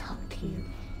want to talk to you.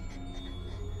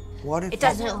 What if It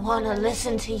doesn't want to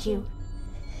listen to you.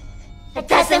 It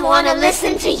doesn't want to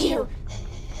listen to you.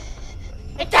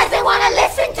 It doesn't want to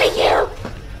listen to you.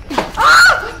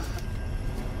 Ah!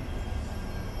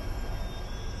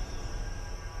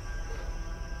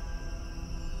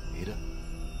 Ada?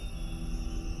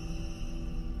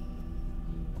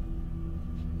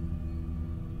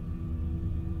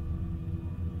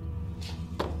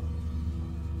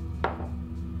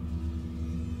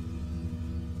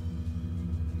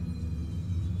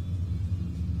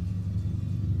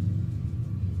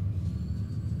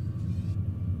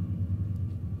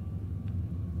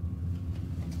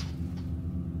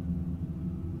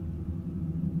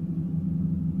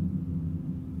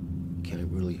 Can it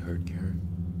really hurt Karen?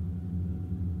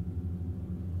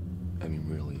 I mean,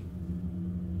 really?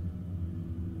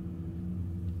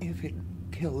 If it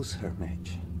kills her,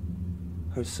 Mitch,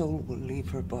 her soul will leave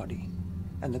her body,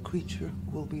 and the creature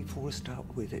will be forced out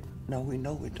with it. Now, we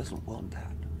know it doesn't want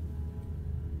that.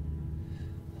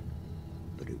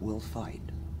 But it will fight.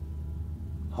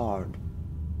 Hard.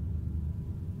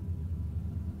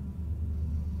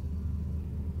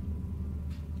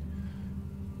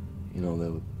 You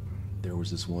know, there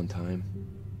was this one time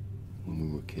when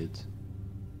we were kids.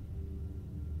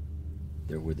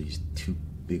 There were these two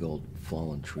big old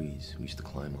fallen trees we used to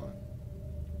climb on.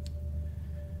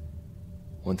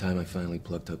 One time I finally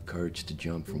plucked up courage to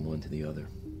jump from one to the other.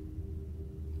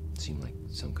 It seemed like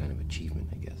some kind of achievement,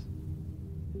 I guess.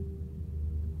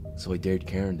 So I dared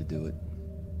Karen to do it.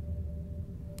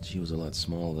 She was a lot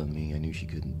smaller than me. I knew she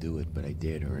couldn't do it, but I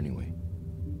dared her anyway.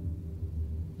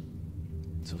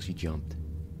 So she jumped.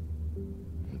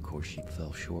 And of course, she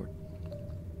fell short.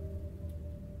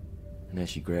 And as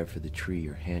she grabbed for the tree,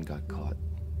 her hand got caught.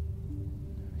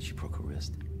 She broke her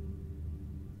wrist.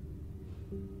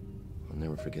 I'll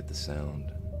never forget the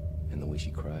sound and the way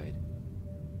she cried.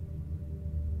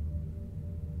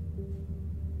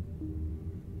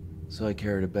 So I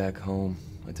carried her back home.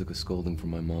 I took a scolding from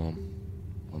my mom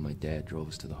while my dad drove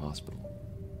us to the hospital.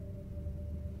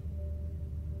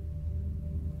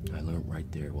 I learned right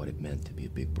there what it meant to be a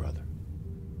big brother.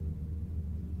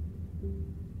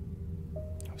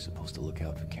 I was supposed to look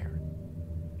out for Karen.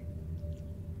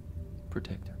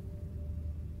 Protect her.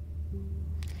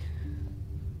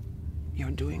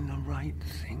 You're doing the right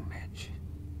thing, Mitch.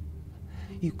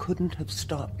 You couldn't have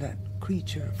stopped that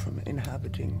creature from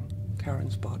inhabiting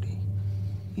Karen's body.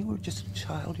 You were just a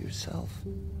child yourself.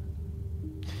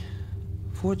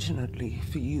 Fortunately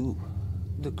for you,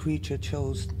 the creature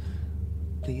chose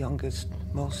the youngest,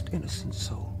 most innocent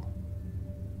soul.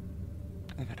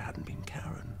 If it hadn't been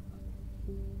Karen,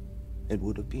 it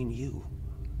would have been you.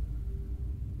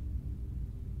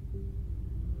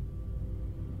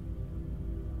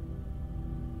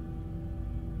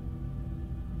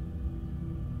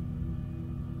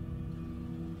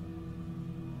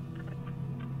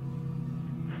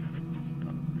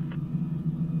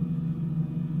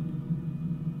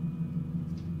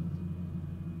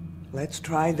 Let's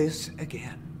try this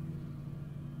again.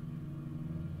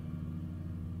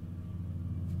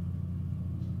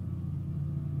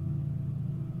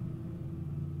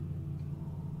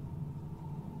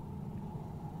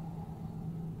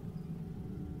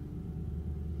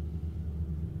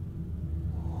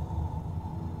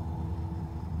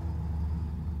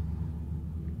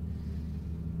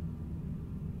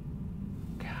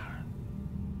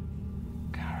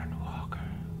 Karen Walker.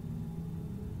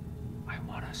 I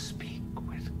want to speak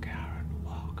with Karen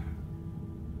Walker.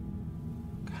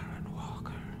 Karen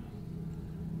Walker.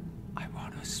 I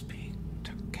want to speak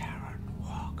to Karen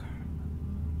Walker.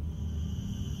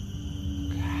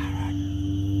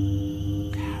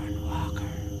 Karen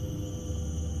Walker.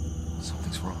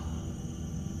 Something's wrong.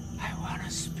 I want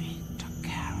to speak to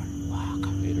Karen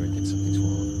Walker. Peter, I think something's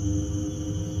wrong.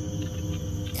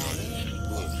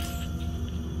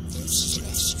 This is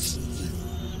truly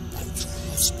about your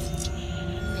husband,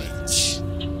 Mitch.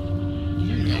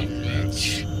 You know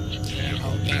Mitch.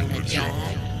 Can't do a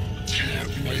job.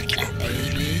 Can't make a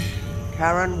baby.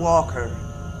 Karen Walker.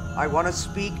 I want to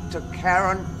speak to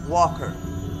Karen Walker.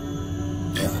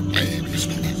 Your baby's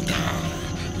gonna die.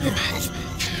 Your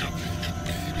husband can't make a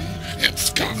baby. It's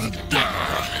gonna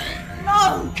die.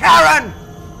 No! Karen!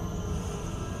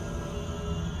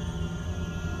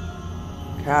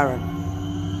 Karen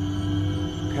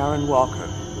Walker.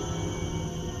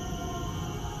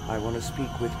 I want to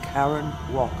speak with Karen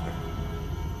Walker.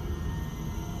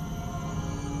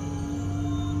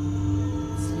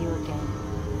 It's you again.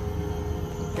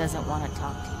 He doesn't want to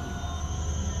talk to you.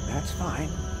 That's fine.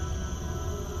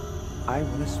 I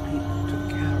want to speak to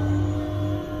Karen.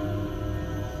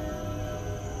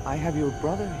 I have your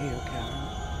brother here, Karen.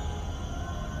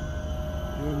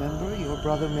 You remember your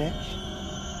brother Mitch?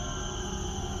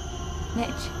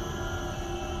 Mitch.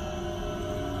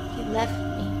 He left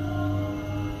me.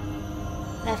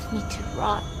 Left me to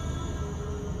rot.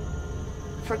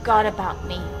 Forgot about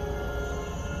me.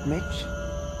 Mitch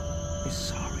is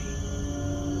sorry.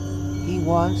 He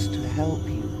wants to help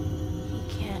you. He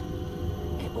can't.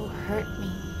 It will hurt me.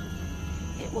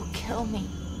 It will kill me.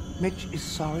 Mitch is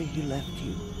sorry he left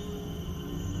you.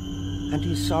 And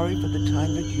he's sorry for the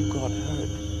time that you got hurt.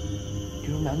 Do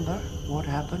you remember what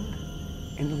happened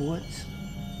in the woods?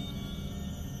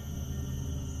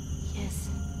 Yes.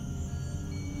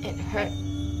 It hurt.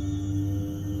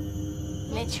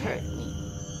 Mitch hurt me.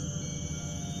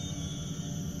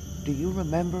 Do you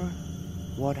remember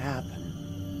what happened?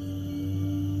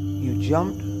 You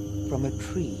jumped from a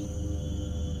tree.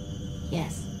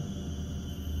 Yes.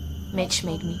 Mitch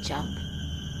made me jump.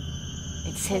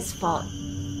 It's his fault.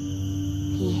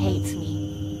 He hates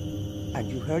me. And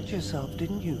you hurt yourself,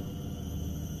 didn't you?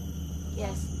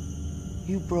 Yes.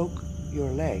 You broke your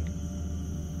leg.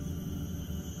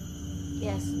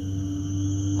 Yes.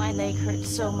 My leg hurt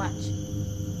so much.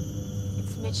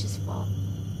 It's Mitch's fault.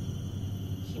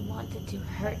 He wanted to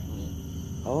hurt me.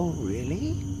 Oh,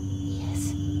 really?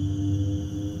 Yes.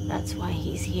 That's why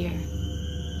he's here.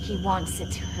 He wants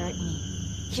it to hurt me.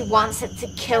 He wants it to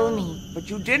kill me. But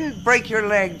you didn't break your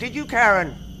leg, did you,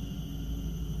 Karen?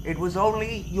 It was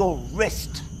only your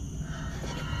wrist.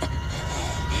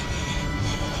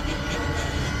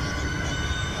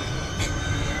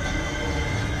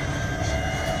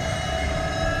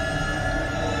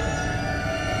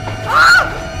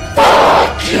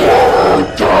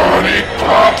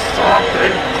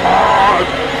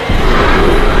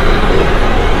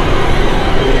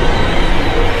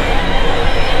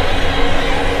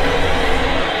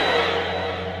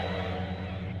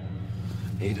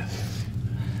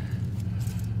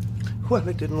 Well,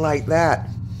 it didn't like that,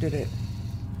 did it?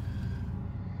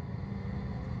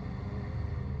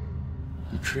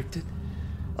 You tricked it?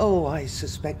 Oh, I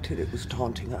suspected it was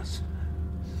taunting us.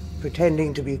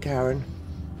 Pretending to be Karen.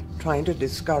 Trying to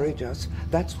discourage us.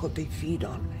 That's what they feed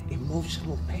on.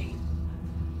 Emotional pain.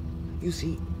 You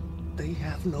see, they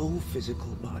have no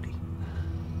physical body.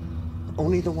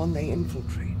 Only the one they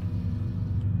infiltrate.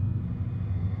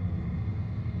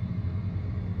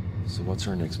 So what's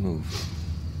our next move?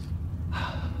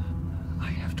 I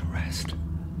have to rest.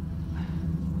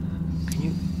 Can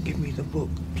you give me the book,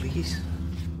 please?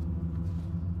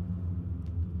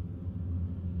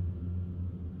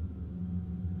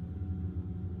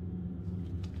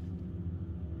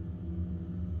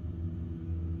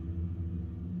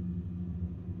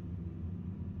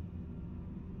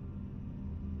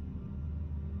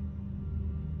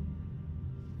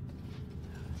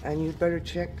 And you'd better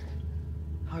check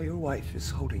how your wife is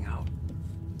holding out.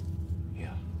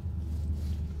 Yeah.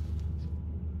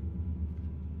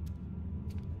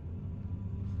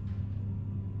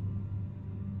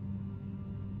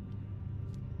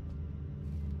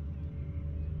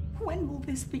 When will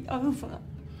this be over?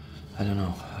 I don't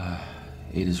know.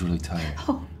 Ada's really tired.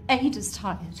 Oh, Ada's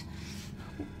tired.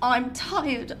 I'm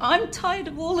tired. I'm tired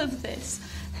of all of this.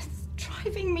 It's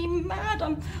driving me mad.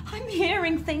 I'm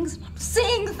hearing things. I'm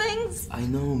seeing things. I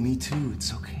know, me too.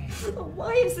 It's okay.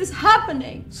 Why is this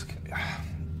happening? It's okay.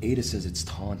 Ada says it's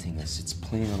taunting us. It's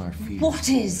playing on our fears. What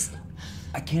is?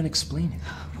 I can't explain it.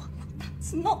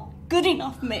 It's not good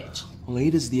enough, Mitch. Well,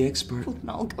 Ada's the expert. Well, then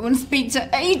I'll go and speak to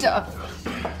Ada.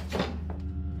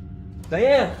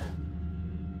 Diane!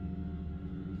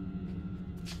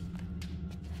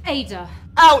 Ada.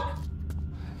 Out!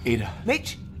 Ada.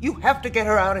 Mitch, you have to get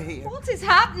her out of here. What is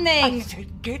happening? I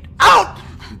said get out!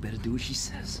 You better do what she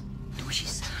says. Do what she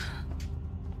says.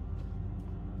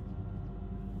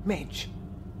 Mitch,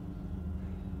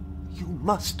 you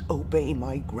must obey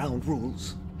my ground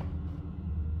rules.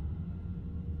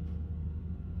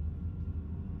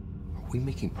 Are we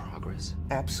making progress?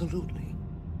 Absolutely.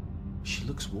 She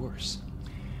looks worse.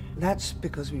 That's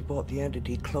because we brought the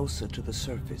entity closer to the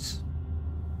surface.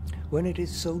 When it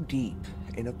is so deep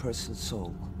in a person's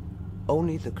soul,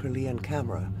 only the Kirlian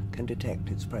camera can detect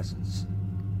its presence.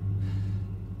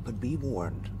 But be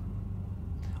warned,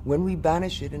 when we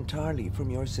banish it entirely from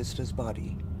your sister's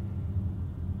body,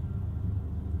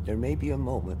 there may be a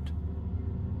moment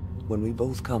when we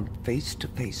both come face to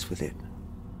face with it.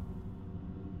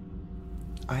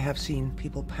 I have seen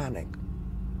people panic,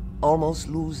 almost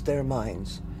lose their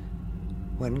minds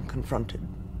when confronted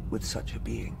with such a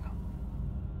being.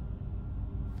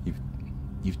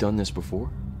 You've done this before?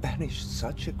 Banished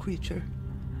such a creature?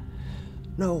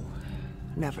 No,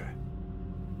 never.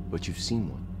 But you've seen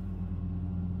one.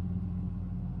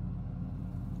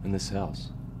 In this house.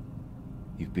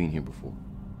 You've been here before.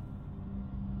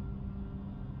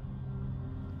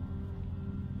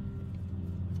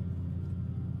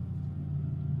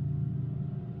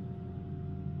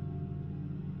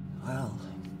 Well,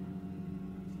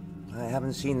 I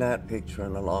haven't seen that picture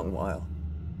in a long while.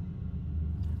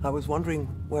 I was wondering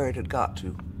where it had got to.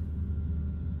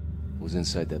 It was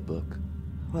inside that book.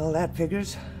 Well, that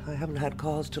figures. I haven't had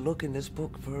cause to look in this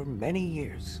book for many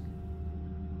years.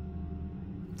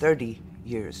 30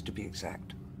 years, to be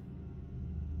exact.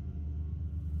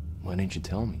 Why didn't you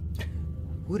tell me?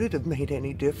 Would it have made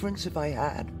any difference if I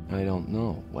had? I don't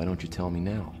know. Why don't you tell me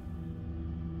now?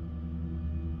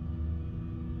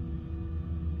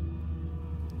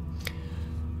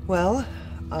 Well,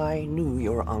 I knew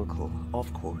your uncle,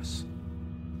 of course.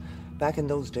 Back in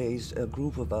those days, a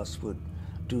group of us would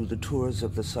do the tours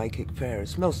of the psychic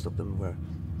fairs. Most of them were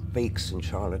fakes and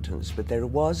charlatans, but there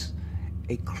was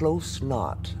a close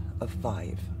knot of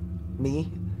 5.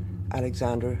 Me,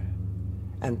 Alexander,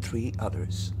 and 3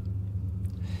 others.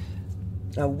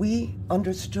 Now, we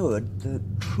understood the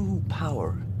true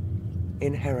power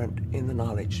inherent in the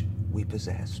knowledge we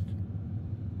possessed.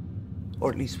 Or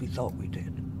at least we thought we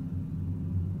did.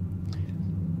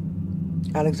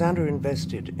 Alexander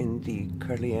invested in the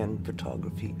Kirlian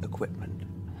photography equipment.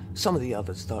 Some of the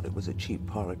others thought it was a cheap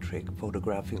parlor trick,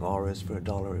 photographing auras for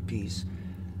 $1 apiece.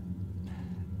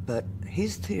 But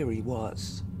his theory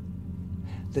was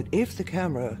that if the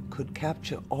camera could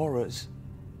capture auras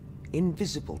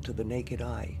invisible to the naked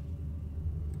eye,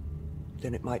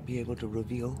 then it might be able to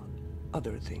reveal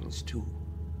other things too.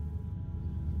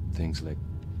 Things like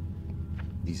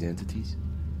these entities?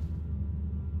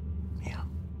 Yeah.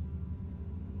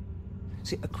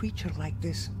 See, a creature like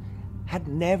this had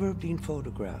never been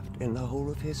photographed in the whole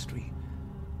of history.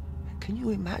 Can you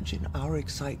imagine our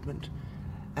excitement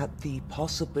at the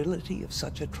possibility of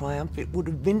such a triumph, it would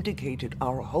have vindicated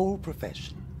our whole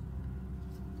profession.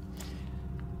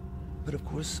 But of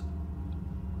course,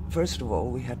 first of all,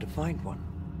 we had to find one.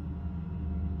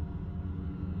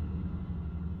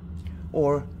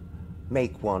 Or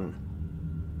make one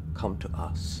come to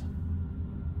us.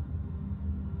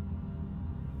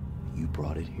 You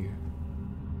brought it here?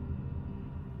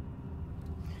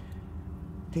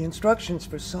 The instructions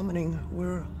for summoning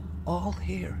were all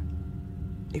here,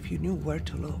 if you knew where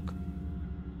to look.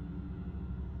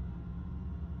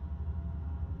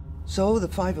 So the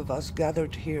 5 of us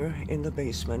gathered here in the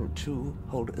basement to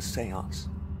hold a seance.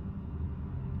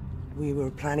 We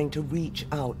were planning to reach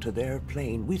out to their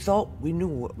plane. We thought we knew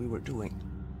what we were doing.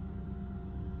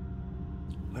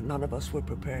 But none of us were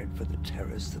prepared for the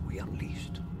terrors that we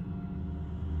unleashed.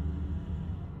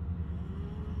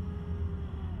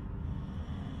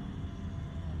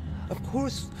 Of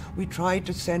course, we tried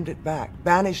to send it back,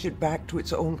 banish it back to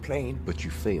its own plane. But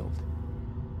you failed.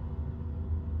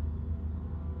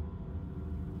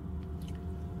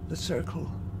 The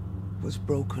circle was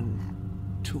broken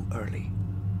too early.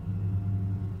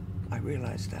 I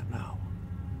realize that now.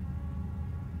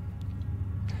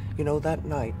 You know, that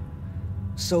night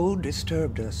so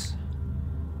disturbed us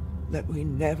that we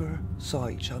never saw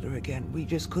each other again. We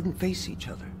just couldn't face each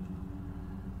other.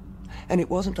 And it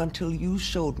wasn't until you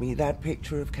showed me that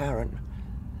picture of Karen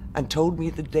and told me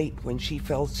the date when she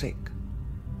fell sick.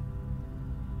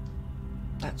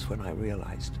 That's when I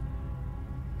realized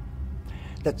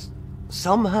that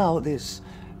somehow this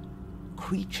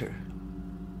creature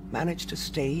managed to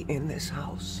stay in this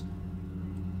house,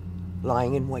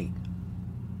 lying in wait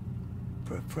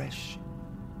for a fresh,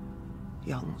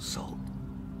 young soul.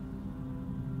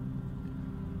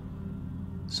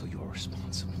 So you're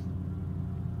responsible.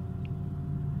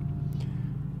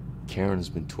 Karen's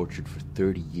been tortured for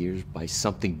 30 years by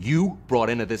something you brought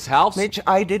into this house? Mitch,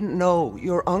 I didn't know.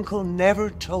 Your uncle never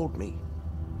told me.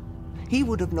 He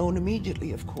would have known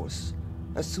immediately, of course,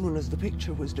 as soon as the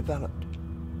picture was developed.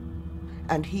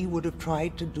 And he would have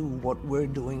tried to do what we're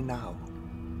doing now.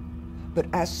 But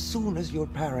as soon as your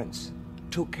parents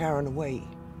took Karen away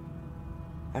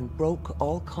and broke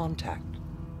all contact,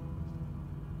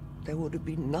 there would have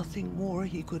been nothing more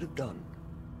he could have done.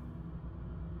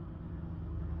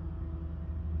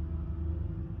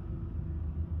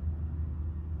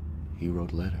 He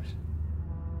wrote letters.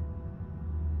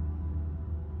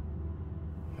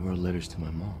 He wrote letters to my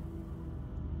mom.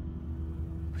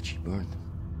 But she burned them.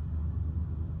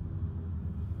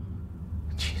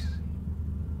 Jesus.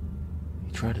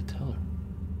 He tried to tell her.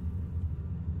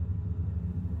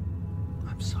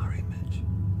 I'm sorry, Mitch.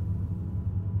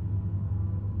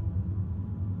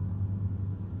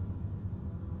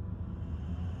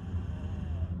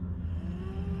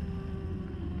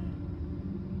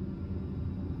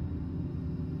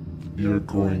 You're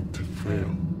going to fail.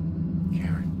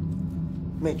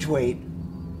 Karen. Mitch, wait.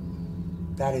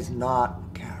 That is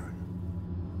not Karen.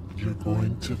 You're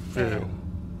going to fail,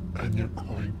 and you're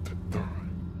going to die.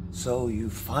 So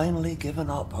you've finally given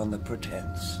up on the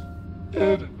pretense.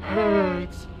 It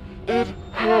hurts. It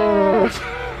hurts.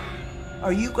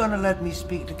 Are you gonna let me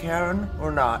speak to Karen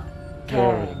or not?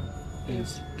 Karen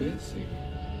is busy.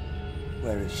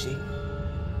 Where is she?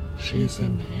 She's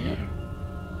in here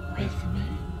with me.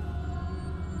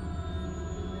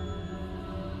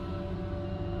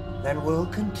 Then we'll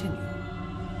continue.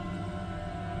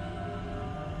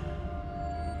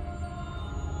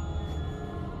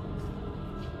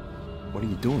 What are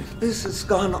you doing? This has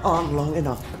gone on long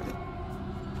enough.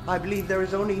 I believe there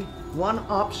is only one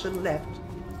option left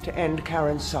to end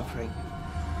Karen's suffering.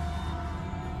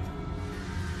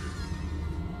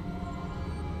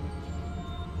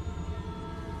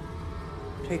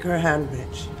 Take her hand,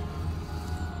 Mitch.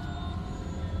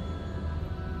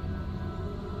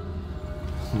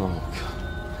 No, God.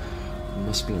 There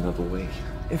must be another way.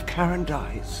 If Karen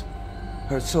dies,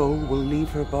 her soul will leave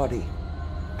her body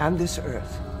and this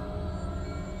earth.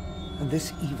 And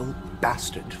this evil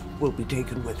bastard will be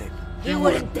taken with it. You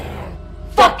wouldn't dare.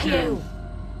 Fuck you!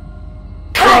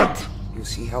 Cunt! You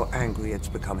see how angry it's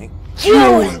becoming? You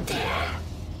wouldn't dare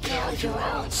kill your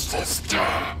own sister.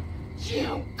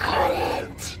 You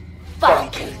couldn't.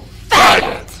 Fucking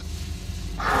faggot!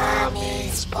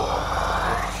 Mommy's boy.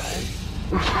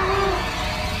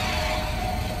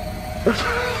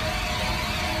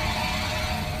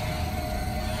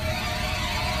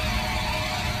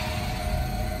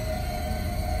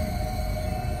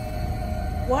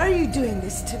 Why are you doing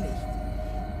this to me?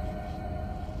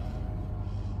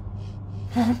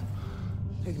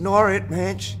 Ignore it,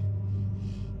 Mitch.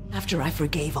 After I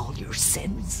forgave all your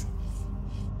sins?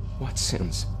 What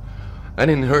sins? I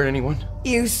didn't hurt anyone.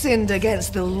 You sinned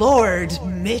against the Lord,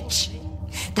 Mitch.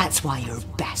 That's why your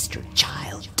bastard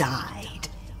child died.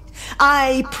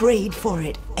 I prayed for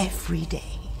it every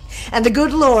day. And the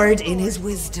good Lord, in his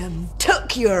wisdom,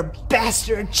 took your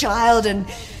bastard child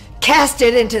and cast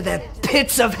it into the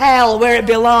pits of hell where it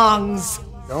belongs.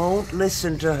 Don't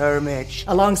listen to her, Mitch.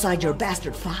 Alongside your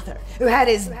bastard father, who had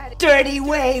his dirty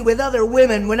way with other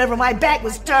women whenever my back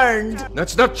was turned.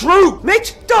 That's not true!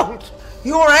 Mitch, don't!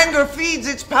 Your anger feeds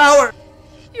its power.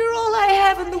 You're all I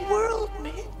have in the world,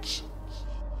 Mitch.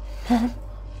 Mom?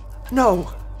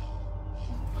 No.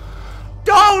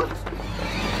 Don't!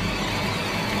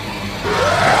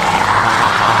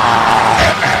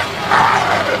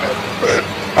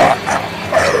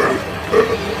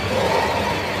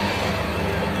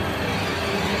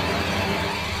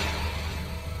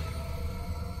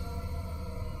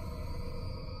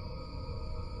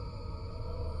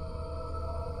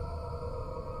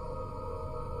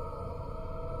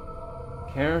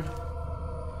 Karen?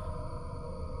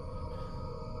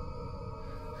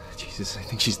 Jesus, I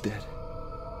think she's dead.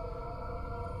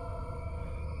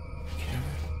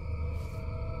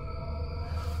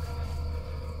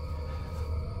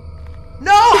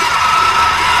 No!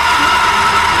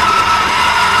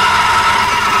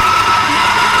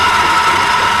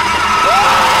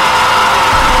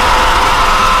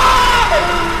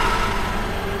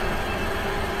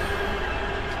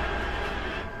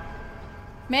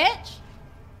 Mitch?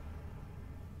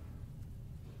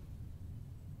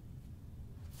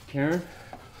 Karen?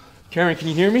 Karen, can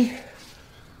you hear me?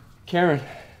 Karen?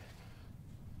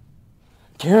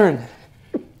 Karen?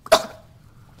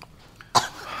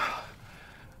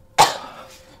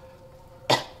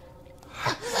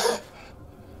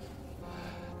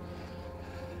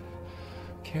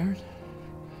 Karen?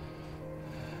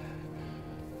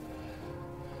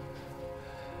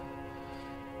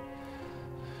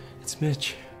 It's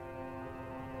Mitch.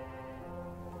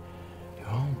 You're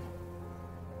home.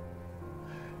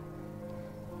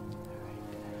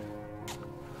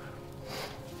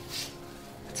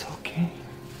 It's okay.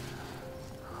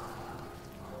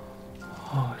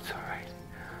 Oh, it's all right.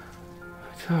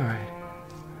 It's all right.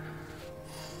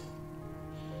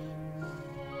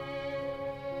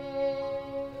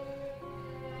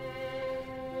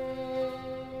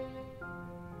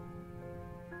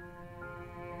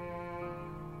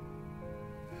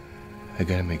 I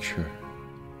gotta make sure.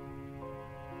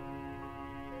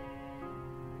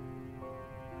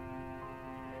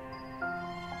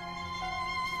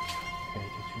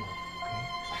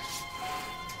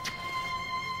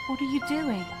 What are you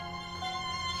doing?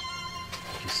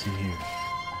 Just in here.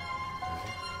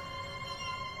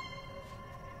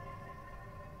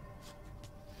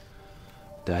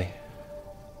 Die.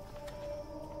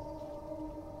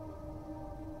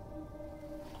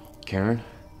 Karen,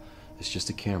 it's just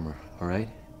a camera, all right?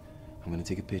 I'm gonna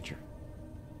take a picture.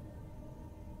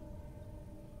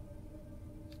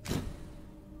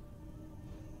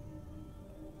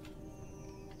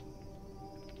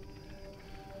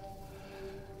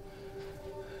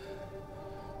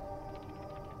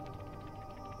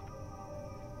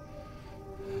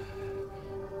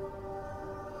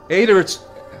 Ada,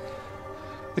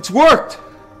 it's worked.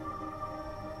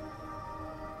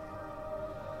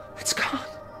 It's gone.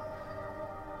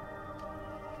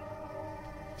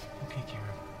 Okay,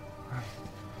 Karen. All right.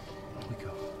 Here we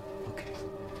go. Okay.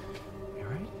 You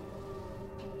all right?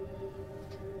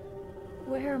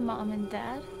 Where are Mom and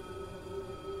Dad?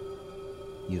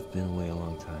 You've been away a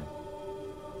long time.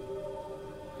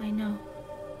 I know.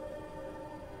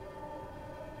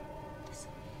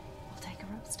 Listen, I'll take her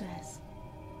upstairs.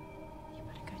 You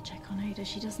better go check on Ada.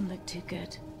 She doesn't look too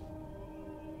good.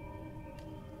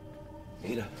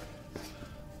 Ada,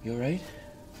 you all right?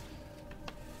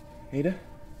 Ada?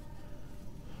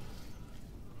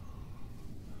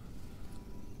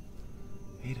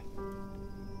 Ada.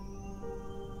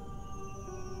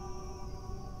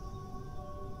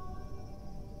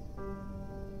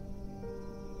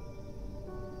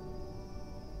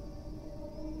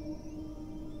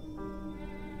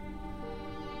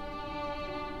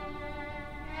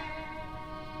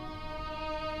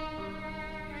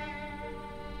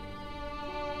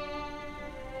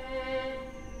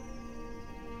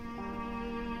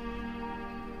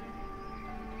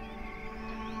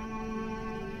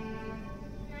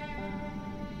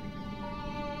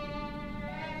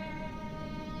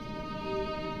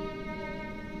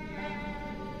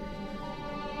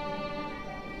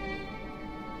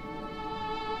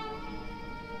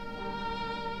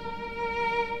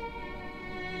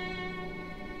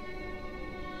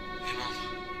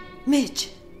 Mitch,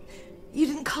 you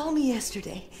didn't call me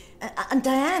yesterday. And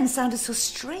Diane sounded so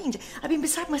strange. I've been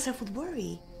beside myself with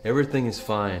worry. Everything is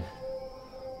fine,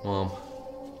 Mom.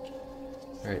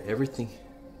 All right, everything...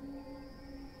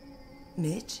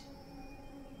 Mitch?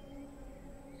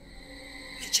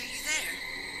 Mitch, are you there?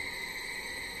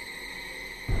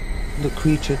 The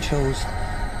creature chose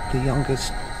the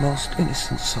youngest, most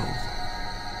innocent soul.